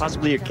organs,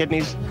 possibly your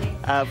kidneys,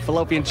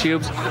 fallopian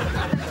tubes.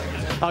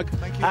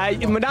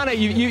 Madonna,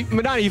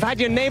 Madonna, you've had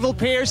your navel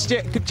pierced. Do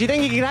you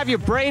think you can have your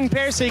brain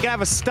pierced so you can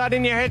have a stud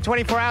in your head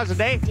 24 hours a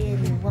day?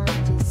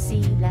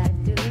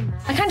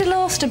 I kind of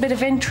lost a bit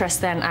of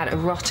interest then at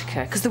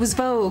erotica, because there was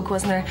Vogue,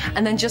 wasn't there?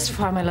 And then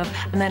Justify My Love,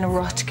 and then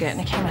erotica,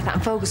 and it came like that.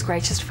 And Vogue was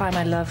great, Justify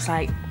My Love's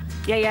like,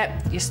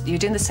 yeah, you're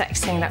doing the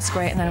sex thing, that's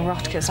great, and then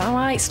erotica's, all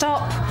right,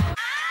 stop.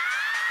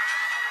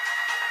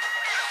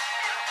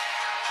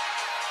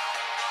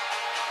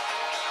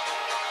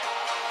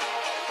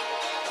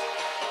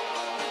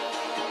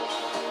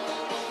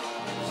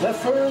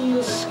 Zephyr in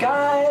the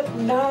sky at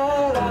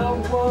night, I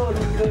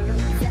wonder.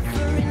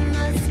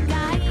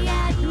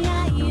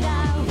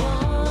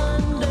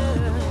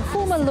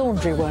 Former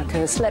laundry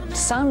worker slept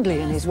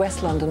soundly in his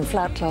West London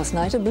flat last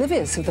night,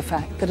 oblivious of the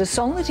fact that a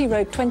song that he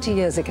wrote 20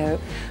 years ago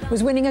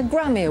was winning a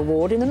Grammy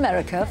Award in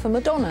America for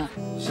Madonna.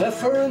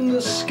 Zephyr in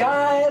the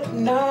sky at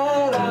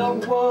night, I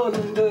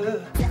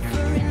wonder.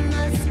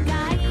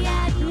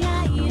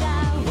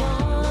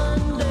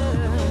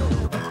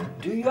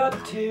 Do your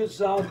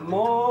tears of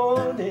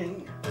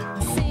mourning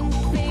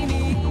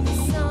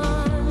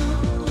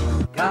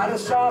guide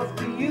us off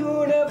the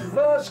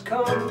universe,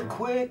 come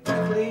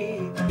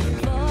quickly.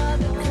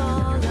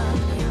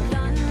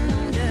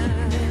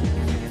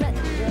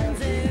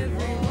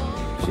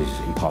 She's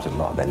imparted a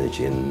lot of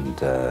energy and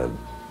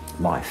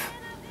life.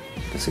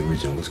 Because the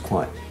original was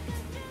quite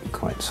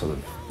sort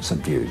of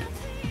subdued.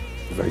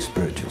 A very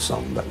spiritual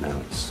song, but now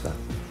it's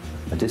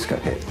a disco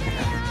hit.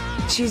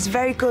 She's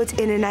very good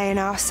in an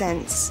A&R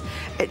sense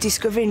at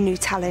discovering new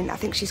talent. I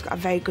think she's got a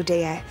very good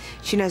ear.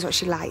 She knows what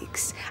she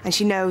likes, and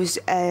she knows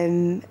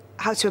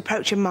how to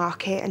approach a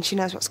market, and she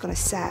knows what's going to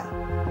sell.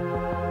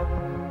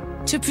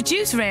 To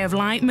produce Ray of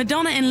Light,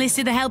 Madonna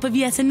enlisted the help of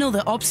yet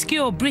another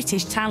obscure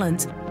British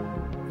talent,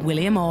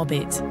 William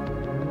Orbit.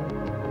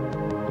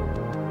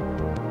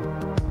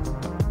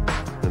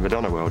 The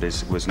Madonna world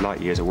was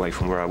light years away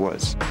from where I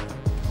was.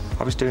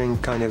 I was doing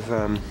kind of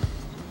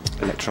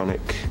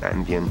electronic,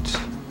 ambient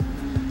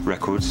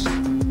records.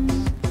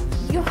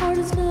 Your heart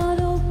is not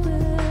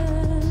open,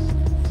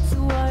 so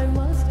I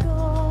must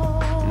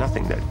go.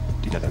 Nothing that,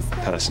 you know, the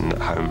person at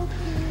home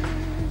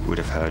would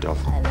have heard of.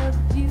 I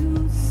love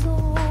you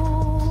so.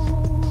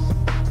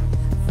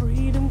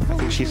 I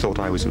think she thought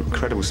I was an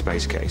incredible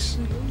space case.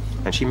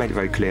 And she made it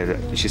very clear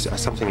that she's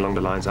something along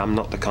the lines, I'm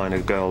not the kind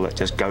of girl that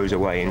just goes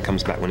away and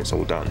comes back when it's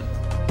all done.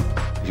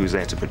 She was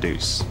there to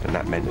produce, and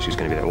that meant that she was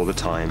going to be there all the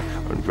time,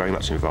 and very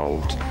much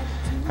involved,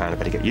 and I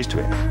better get used to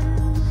it.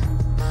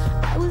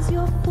 I was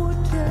your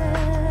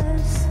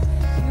fortress.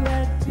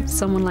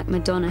 Someone like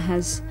Madonna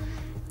has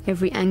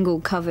every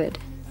angle covered,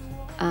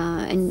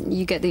 and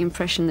you get the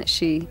impression that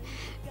she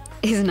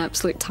is an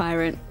absolute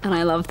tyrant, and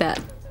I love that.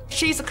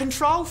 She's a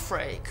control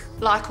freak,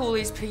 like all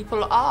these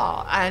people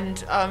are,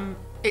 and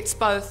it's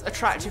both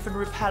attractive and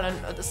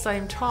repellent at the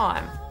same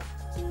time.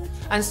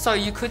 And so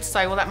you could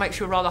say, well, that makes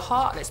you a rather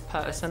heartless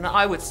person.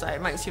 I would say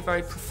it makes you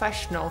very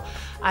professional.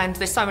 And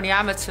there's so many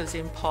amateurs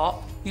in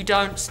pop, you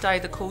don't stay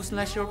the course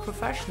unless you're a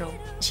professional.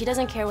 She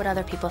doesn't care what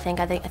other people think.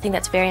 I think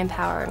that's very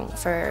empowering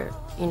for,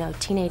 you know,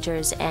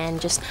 teenagers and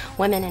just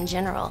women in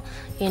general,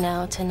 you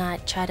know, to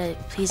not try to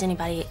please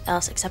anybody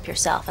else except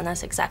yourself. And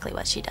that's exactly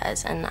what she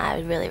does, and I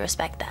would really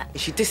respect that.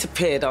 She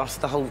disappeared after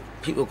the whole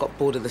people got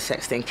bored of the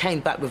sex thing, came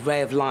back with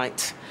Ray of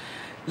Light,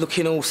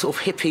 looking all sort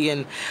of hippie,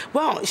 and,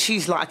 well,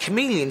 she's like a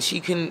chameleon. She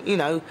can, you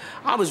know,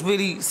 I was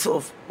really sort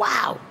of,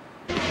 wow.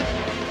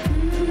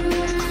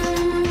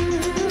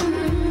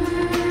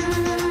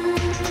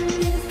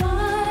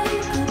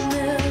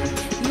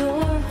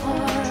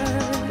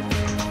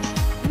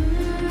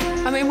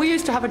 I mean, we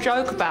used to have a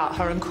joke about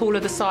her and call her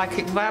the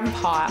psychic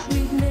vampire.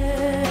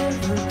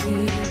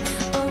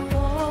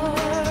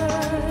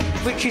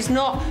 Which is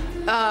not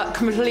a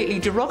completely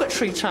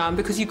derogatory term,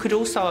 because you could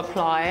also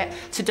apply it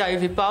to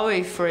David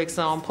Bowie, for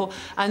example.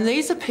 And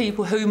these are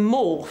people who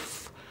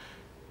morph,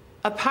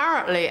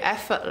 apparently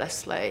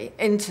effortlessly,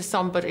 into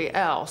somebody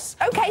else.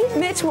 OK,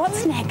 Mitch,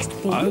 what's next,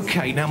 please?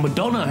 OK, now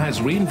Madonna has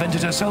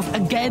reinvented herself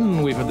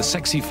again. We've had the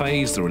sexy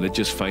phase, the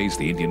religious phase,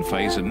 the Indian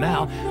phase, and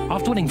now,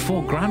 after winning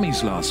 4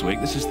 Grammys last week,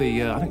 this is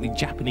the, I think, the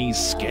Japanese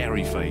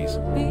scary phase.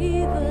 Be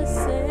the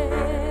same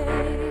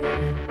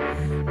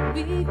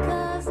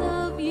because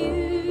of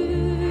you.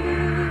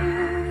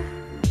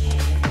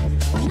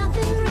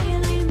 Nothing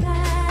really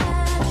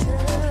matters.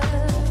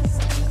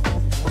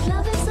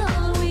 Love is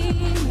all we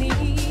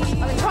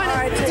need. I'm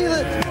trying to do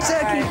the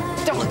turkey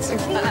dancing.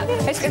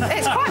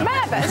 It's quite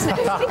mad, but isn't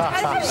it?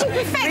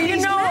 But you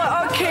know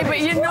what? Okay, but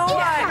you know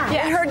what?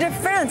 In her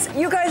defense,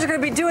 you guys are going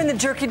to be doing the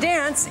jerky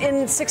dance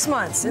in 6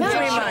 months, in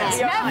 3 months.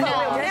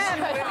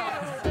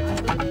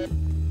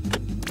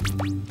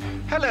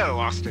 Hello,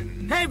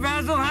 Austin. Hey,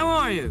 Basil, how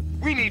are you?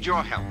 We need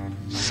your help.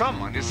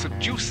 Someone is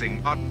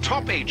seducing our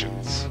top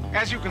agents.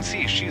 As you can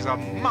see, she's a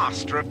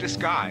master of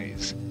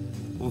disguise.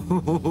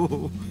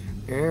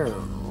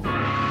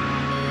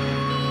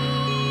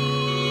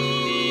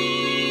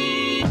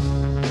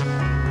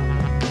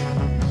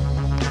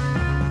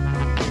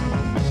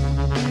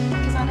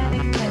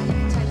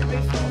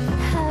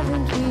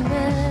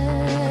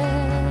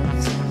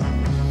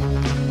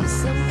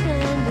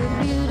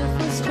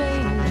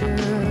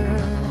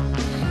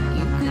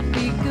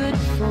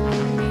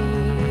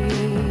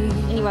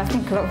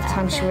 A lot of the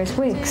time she wears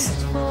wigs.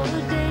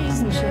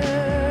 Doesn't she?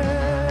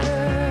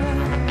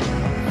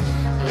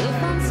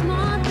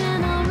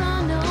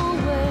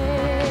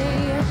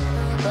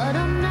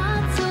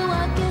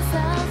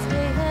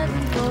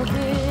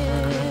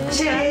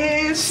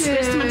 Cheers!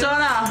 Cheers to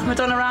Madonna!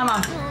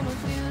 Madonna-rama.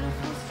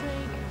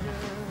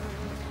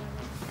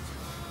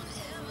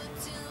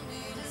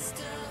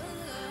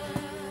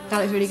 That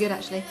looks really good,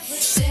 actually.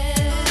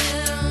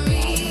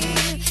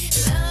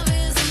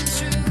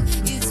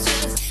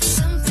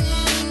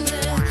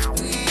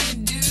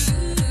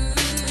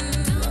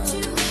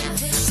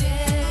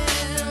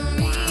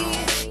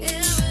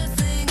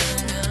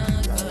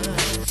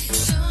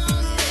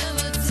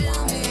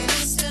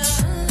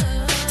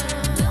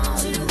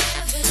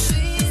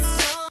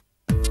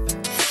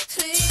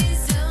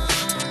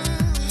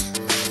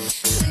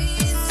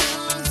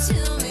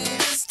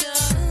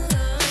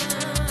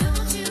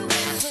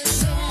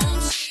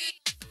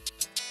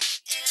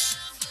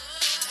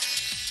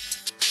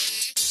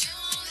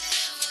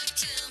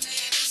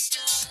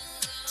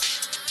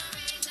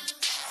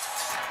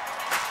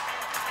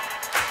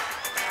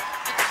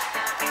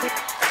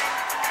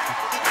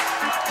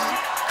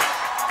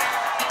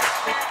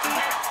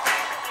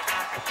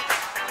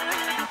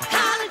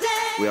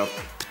 We are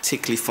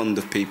particularly fond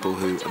of people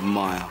who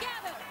admire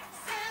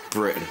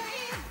Britain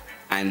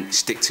and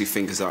stick two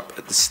fingers up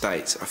at the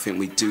States. I think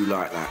we do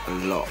like that a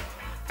lot,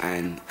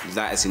 and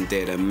that has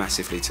endeared her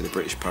massively to the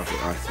British public,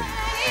 I think.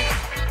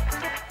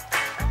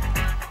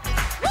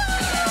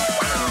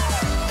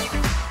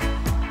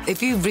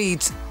 If you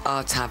read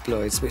our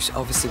tabloids, which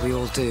obviously we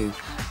all do,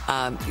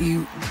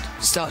 you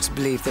start to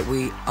believe that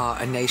we are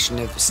a nation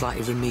of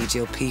slightly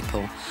remedial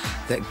people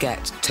that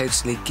get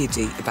totally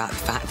giddy about the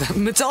fact that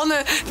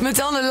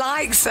Madonna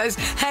likes us.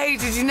 Hey,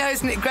 did you know,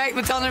 isn't it great?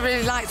 Madonna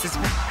really likes us.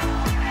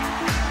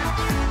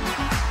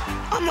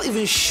 I'm not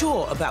even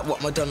sure about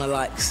what Madonna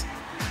likes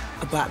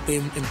about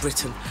being in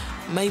Britain.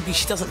 Maybe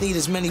she doesn't need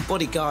as many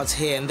bodyguards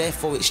here and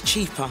therefore it's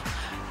cheaper.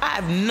 I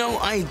have no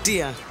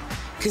idea,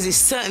 because it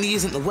certainly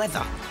isn't the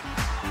weather.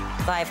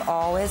 I've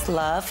always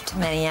loved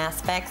many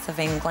aspects of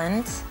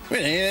England.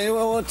 Really?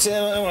 What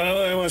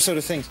sort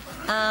of things?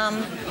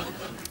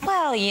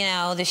 Well, you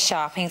know, the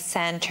shopping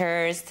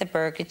centres, the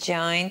burger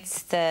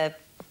joints, the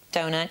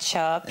donut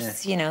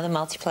shops, you know, the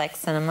multiplex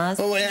cinemas.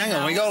 Oh, wait, hang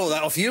on, we got all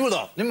that off you,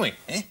 though, didn't we?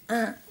 Eh?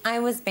 I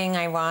was being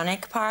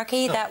ironic,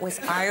 Parky. That was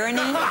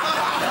irony.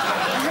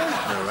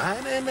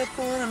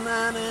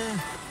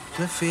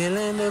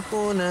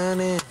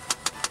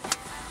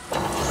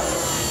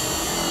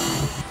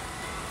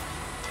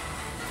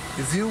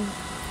 Is you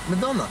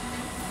Madonna?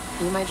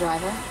 Are you my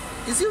driver?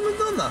 Is you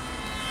Madonna?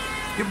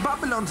 Your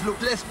Babylons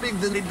look less big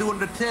than they do on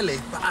the telly,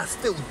 but I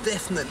still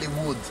definitely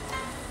would.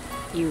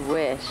 You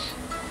wish.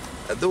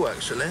 I do,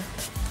 actually.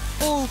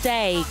 All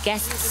day,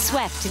 guests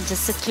swept into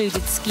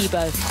secluded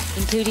Skibo,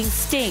 including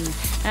Sting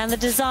and the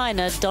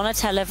designer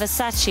Donatella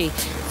Versace,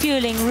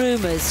 fueling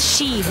rumours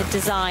she had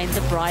designed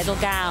the bridal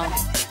gown.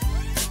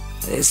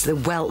 It's the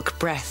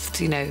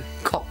whelk-breathed, you know,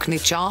 cockney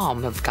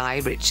charm of Guy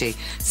Ritchie,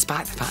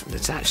 despite the fact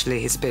that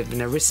actually he's a bit of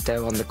an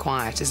aristo on the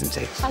quiet, isn't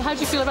he? And how do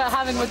you feel about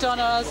having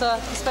Madonna as a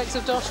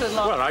prospective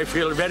daughter-in-law? Well, I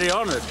feel very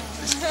honoured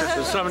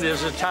that somebody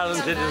as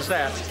talented as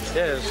that,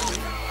 yes.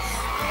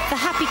 The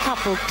happy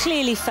couple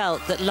clearly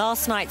felt that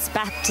last night's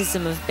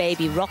baptism of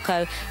baby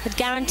Rocco had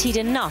guaranteed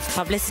enough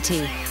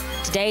publicity.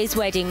 Today's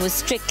wedding was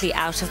strictly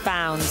out of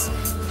bounds.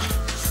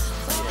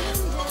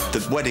 The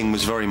wedding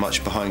was very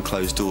much behind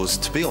closed doors.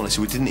 To be honest,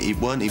 we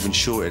weren't even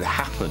sure it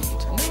had happened.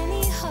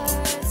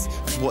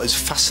 What is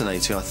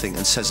fascinating, I think,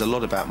 and says a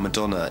lot about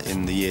Madonna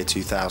in the year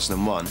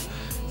 2001,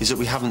 is that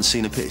we haven't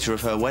seen a picture of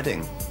her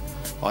wedding.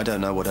 I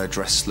don't know what her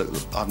dress looked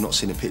like. I've not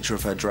seen a picture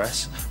of her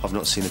dress. I've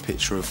not seen a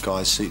picture of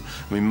Guy's suit.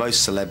 I mean,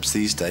 most celebs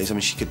these days, I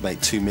mean, she could make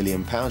 £2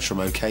 million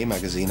from OK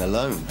magazine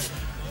alone,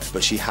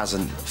 but she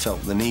hasn't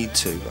felt the need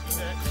to.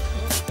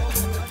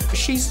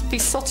 She's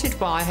besotted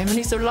by him, and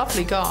he's a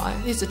lovely guy.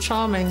 He's a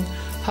charming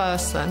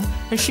person,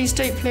 and she's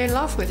deeply in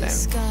love with him. The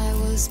sky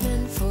was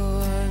meant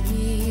for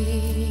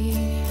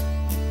me,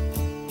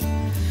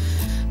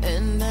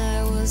 and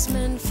I was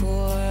meant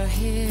for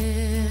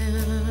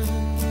him.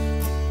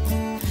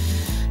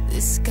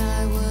 This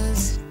sky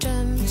was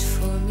dreamt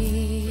for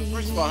me.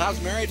 First of all, how's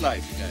married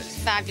life, you guys?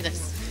 Fabulous.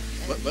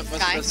 What's the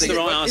Guy? best thing? The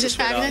wrong answer, Is it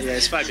fabulous? Yeah,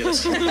 it's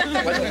fabulous.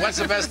 what's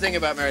the best thing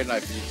about married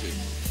life for you two?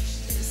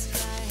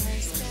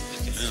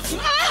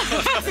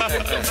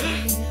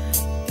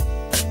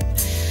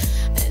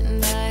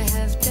 And I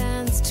have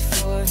danced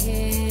for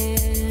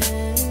him.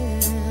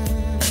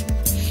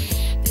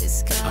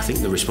 I think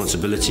the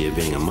responsibility of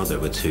being a mother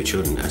with 2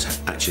 children has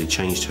actually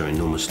changed her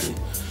enormously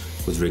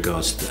with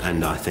regards to,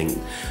 and I think,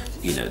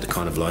 you know, the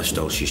kind of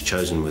lifestyle she's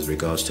chosen with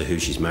regards to who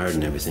she's married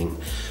and everything,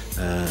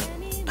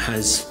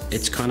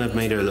 it's kind of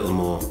made her a little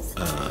more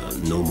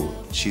normal.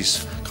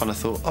 She's kind of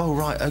thought, oh,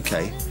 right,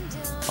 OK,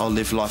 I'll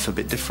live life a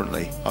bit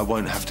differently. I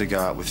won't have to go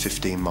out with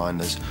 15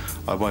 minors.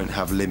 I won't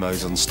have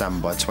limos on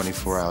standby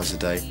 24 hours a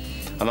day.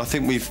 And I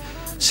think we've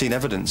seen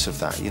evidence of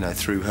that, you know,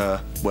 through her,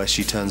 where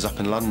she turns up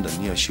in London.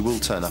 You know, she will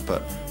turn up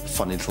at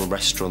funny little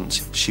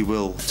restaurants. She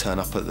will turn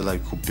up at the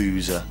local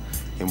boozer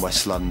in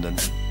West London.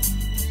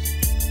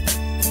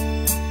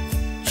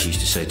 She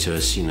used to say to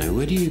us, you know,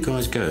 where do you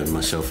guys go? And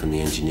myself and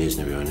the engineers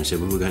and everyone. And I said,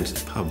 well, we're going to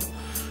the pub.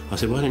 I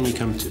said, why don't you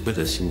come with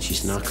us? And she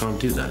said, no, I can't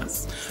do that.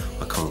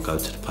 I can't go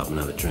to the pub and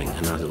have a drink.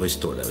 And I always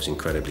thought that was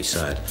incredibly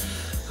sad.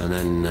 And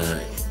then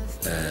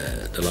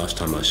the last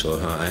time I saw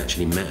her, I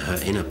actually met her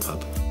in a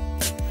pub.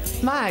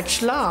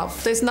 Madge,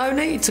 love, there's no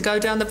need to go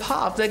down the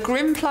pub. They're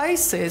grim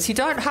places. You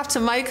don't have to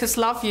make us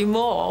love you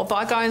more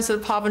by going to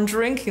the pub and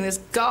drinking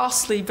this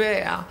ghastly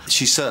beer.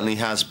 She certainly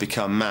has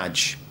become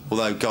Madge,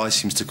 although Guy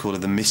seems to call her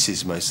the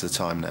Mrs. most of the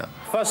time now.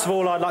 First of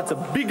all, I'd like to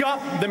big up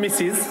the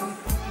Mrs.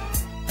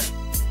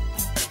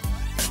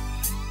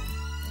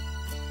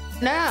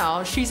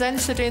 Now she's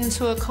entered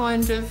into a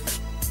kind of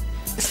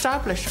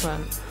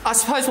establishment. I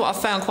suppose what I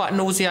found quite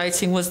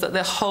nauseating was that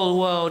the whole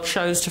world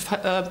chose to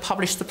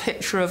publish the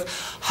picture of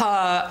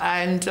her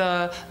and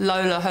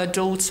Lola, her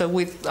daughter,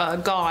 with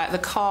Guy at the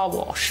car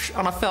wash.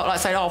 And I felt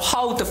like saying, oh,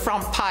 hold the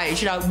front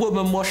page, you know,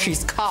 woman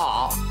washes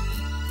car.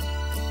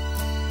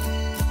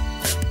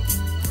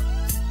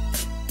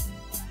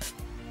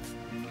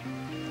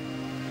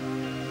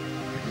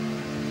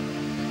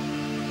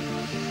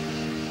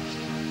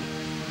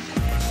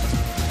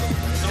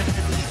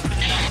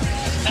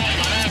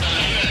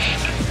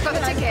 Got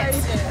the tickets.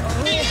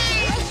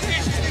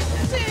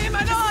 See you,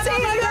 Madonna. See you,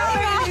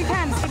 Madonna. You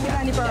can sing with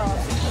Annie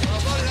Burrows.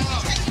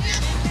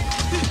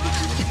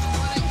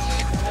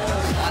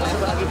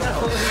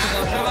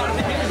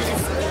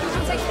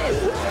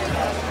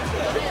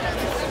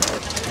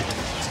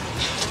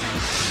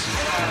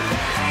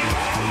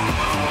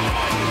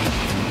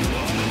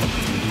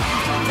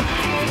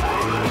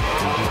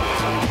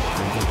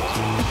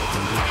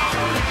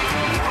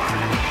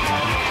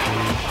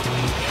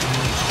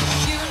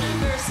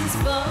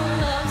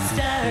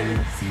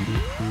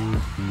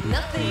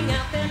 Nothing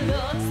out there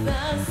looks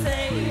the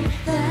same.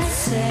 They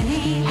say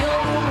you're the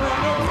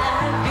one that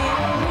I've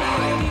been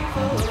waiting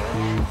for.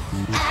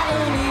 I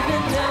don't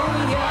even know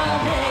your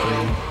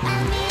name. I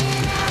mean,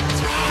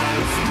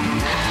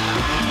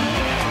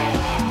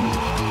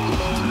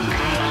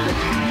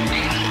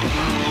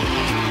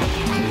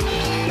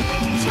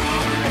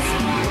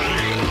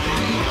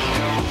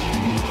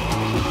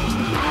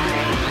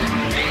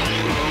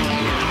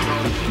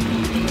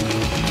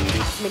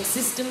 cosmic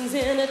systems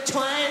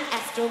intertwine,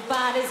 astral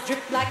bodies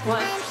drip like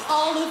wine.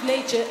 All of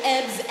nature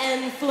ebbs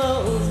and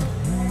flows.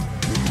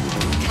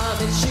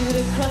 Comets shoot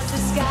across the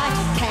sky,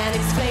 can't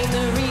explain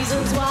the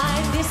reasons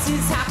why. This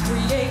is how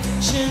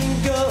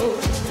creation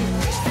goes.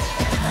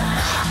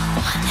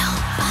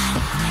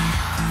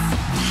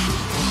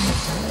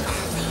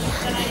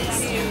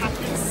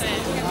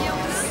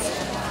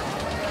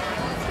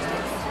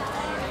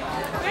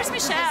 Where's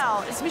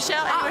Michelle? Is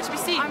Michelle anywhere to be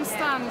seen? I'm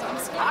stunned.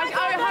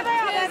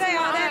 There they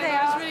are.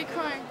 I was really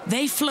crying.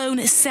 They've flown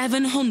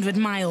 700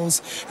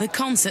 miles. The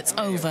concert's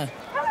over.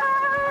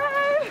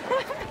 Hello!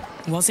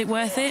 Was it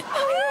worth it?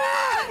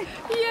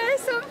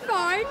 Yes, I'm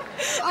fine.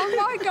 Oh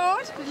my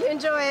God. Did you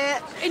enjoy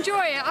it?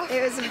 Enjoy it?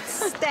 It was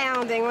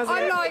astounding, wasn't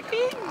it? I'm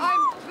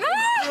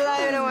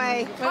blown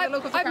away. I'm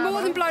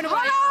more than blown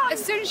away.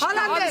 As soon as she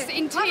I was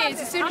in tears.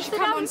 As soon as she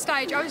came on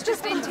stage, I was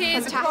just in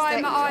tears and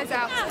crying my eyes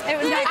out. It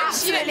was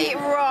absolutely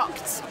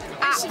rocked.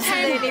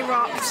 Absolutely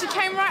rocked. She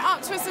came right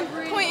up to us and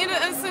pointed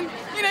at us and,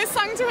 you know,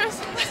 sang to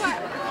us.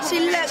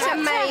 She looked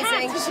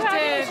amazing. She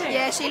did.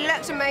 Yeah, she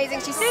looked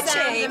amazing. She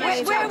sounded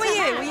amazing. Where were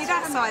you? Were you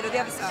that side or the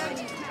other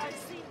side?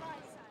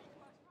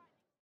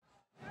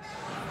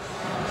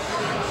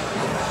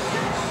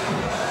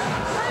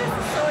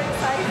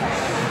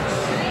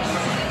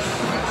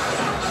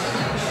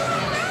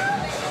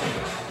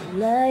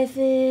 Life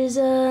is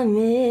a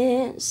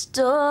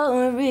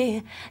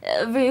mystery.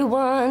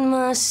 Everyone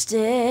must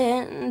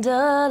stand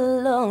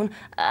alone.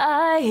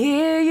 I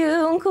hear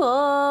you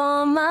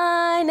call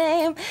my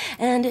name,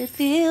 and it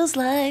feels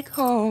like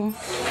home.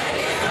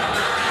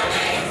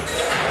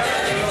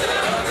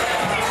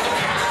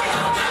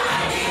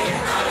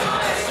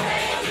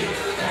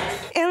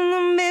 In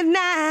the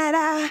midnight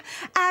hour,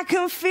 I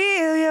can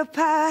feel your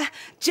power,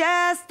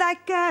 just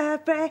like a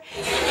breath.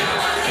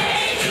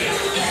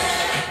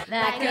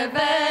 Like a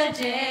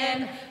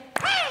virgin,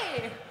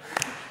 hey!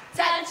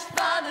 Touched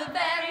for the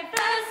very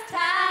first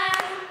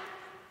time.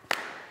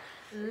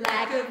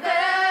 Like a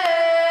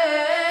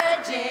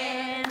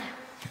virgin,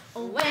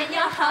 when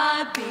your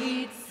heart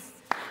beats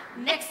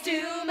next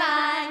to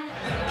mine.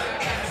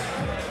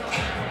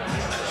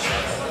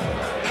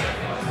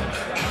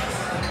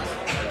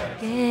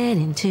 Get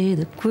into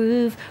the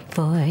groove,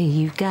 boy,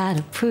 you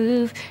gotta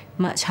prove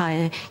much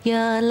higher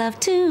your love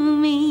to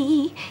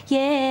me,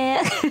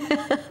 yeah.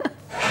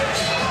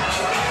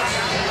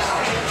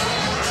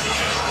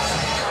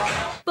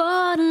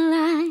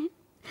 Borderline,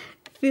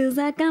 feels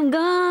like I'm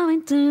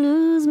going to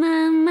lose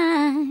my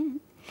mind.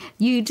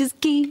 You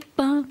just keep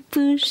on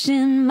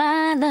pushing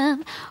my love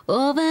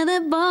over the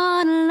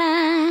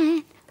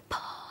borderline.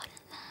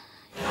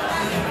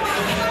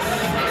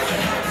 Borderline.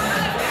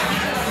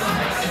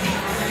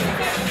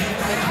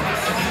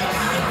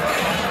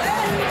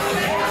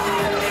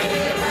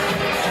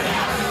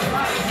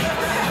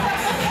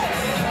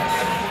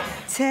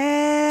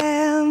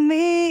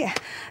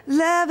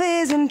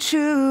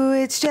 you.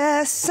 It's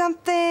just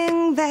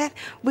something that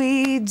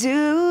we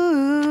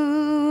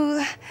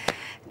do.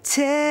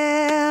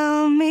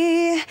 Tell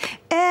me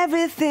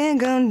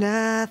everything or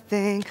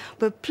nothing,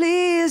 but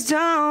please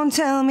don't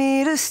tell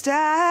me to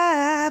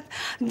stop.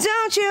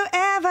 Don't you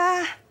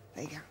ever...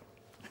 There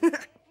you go.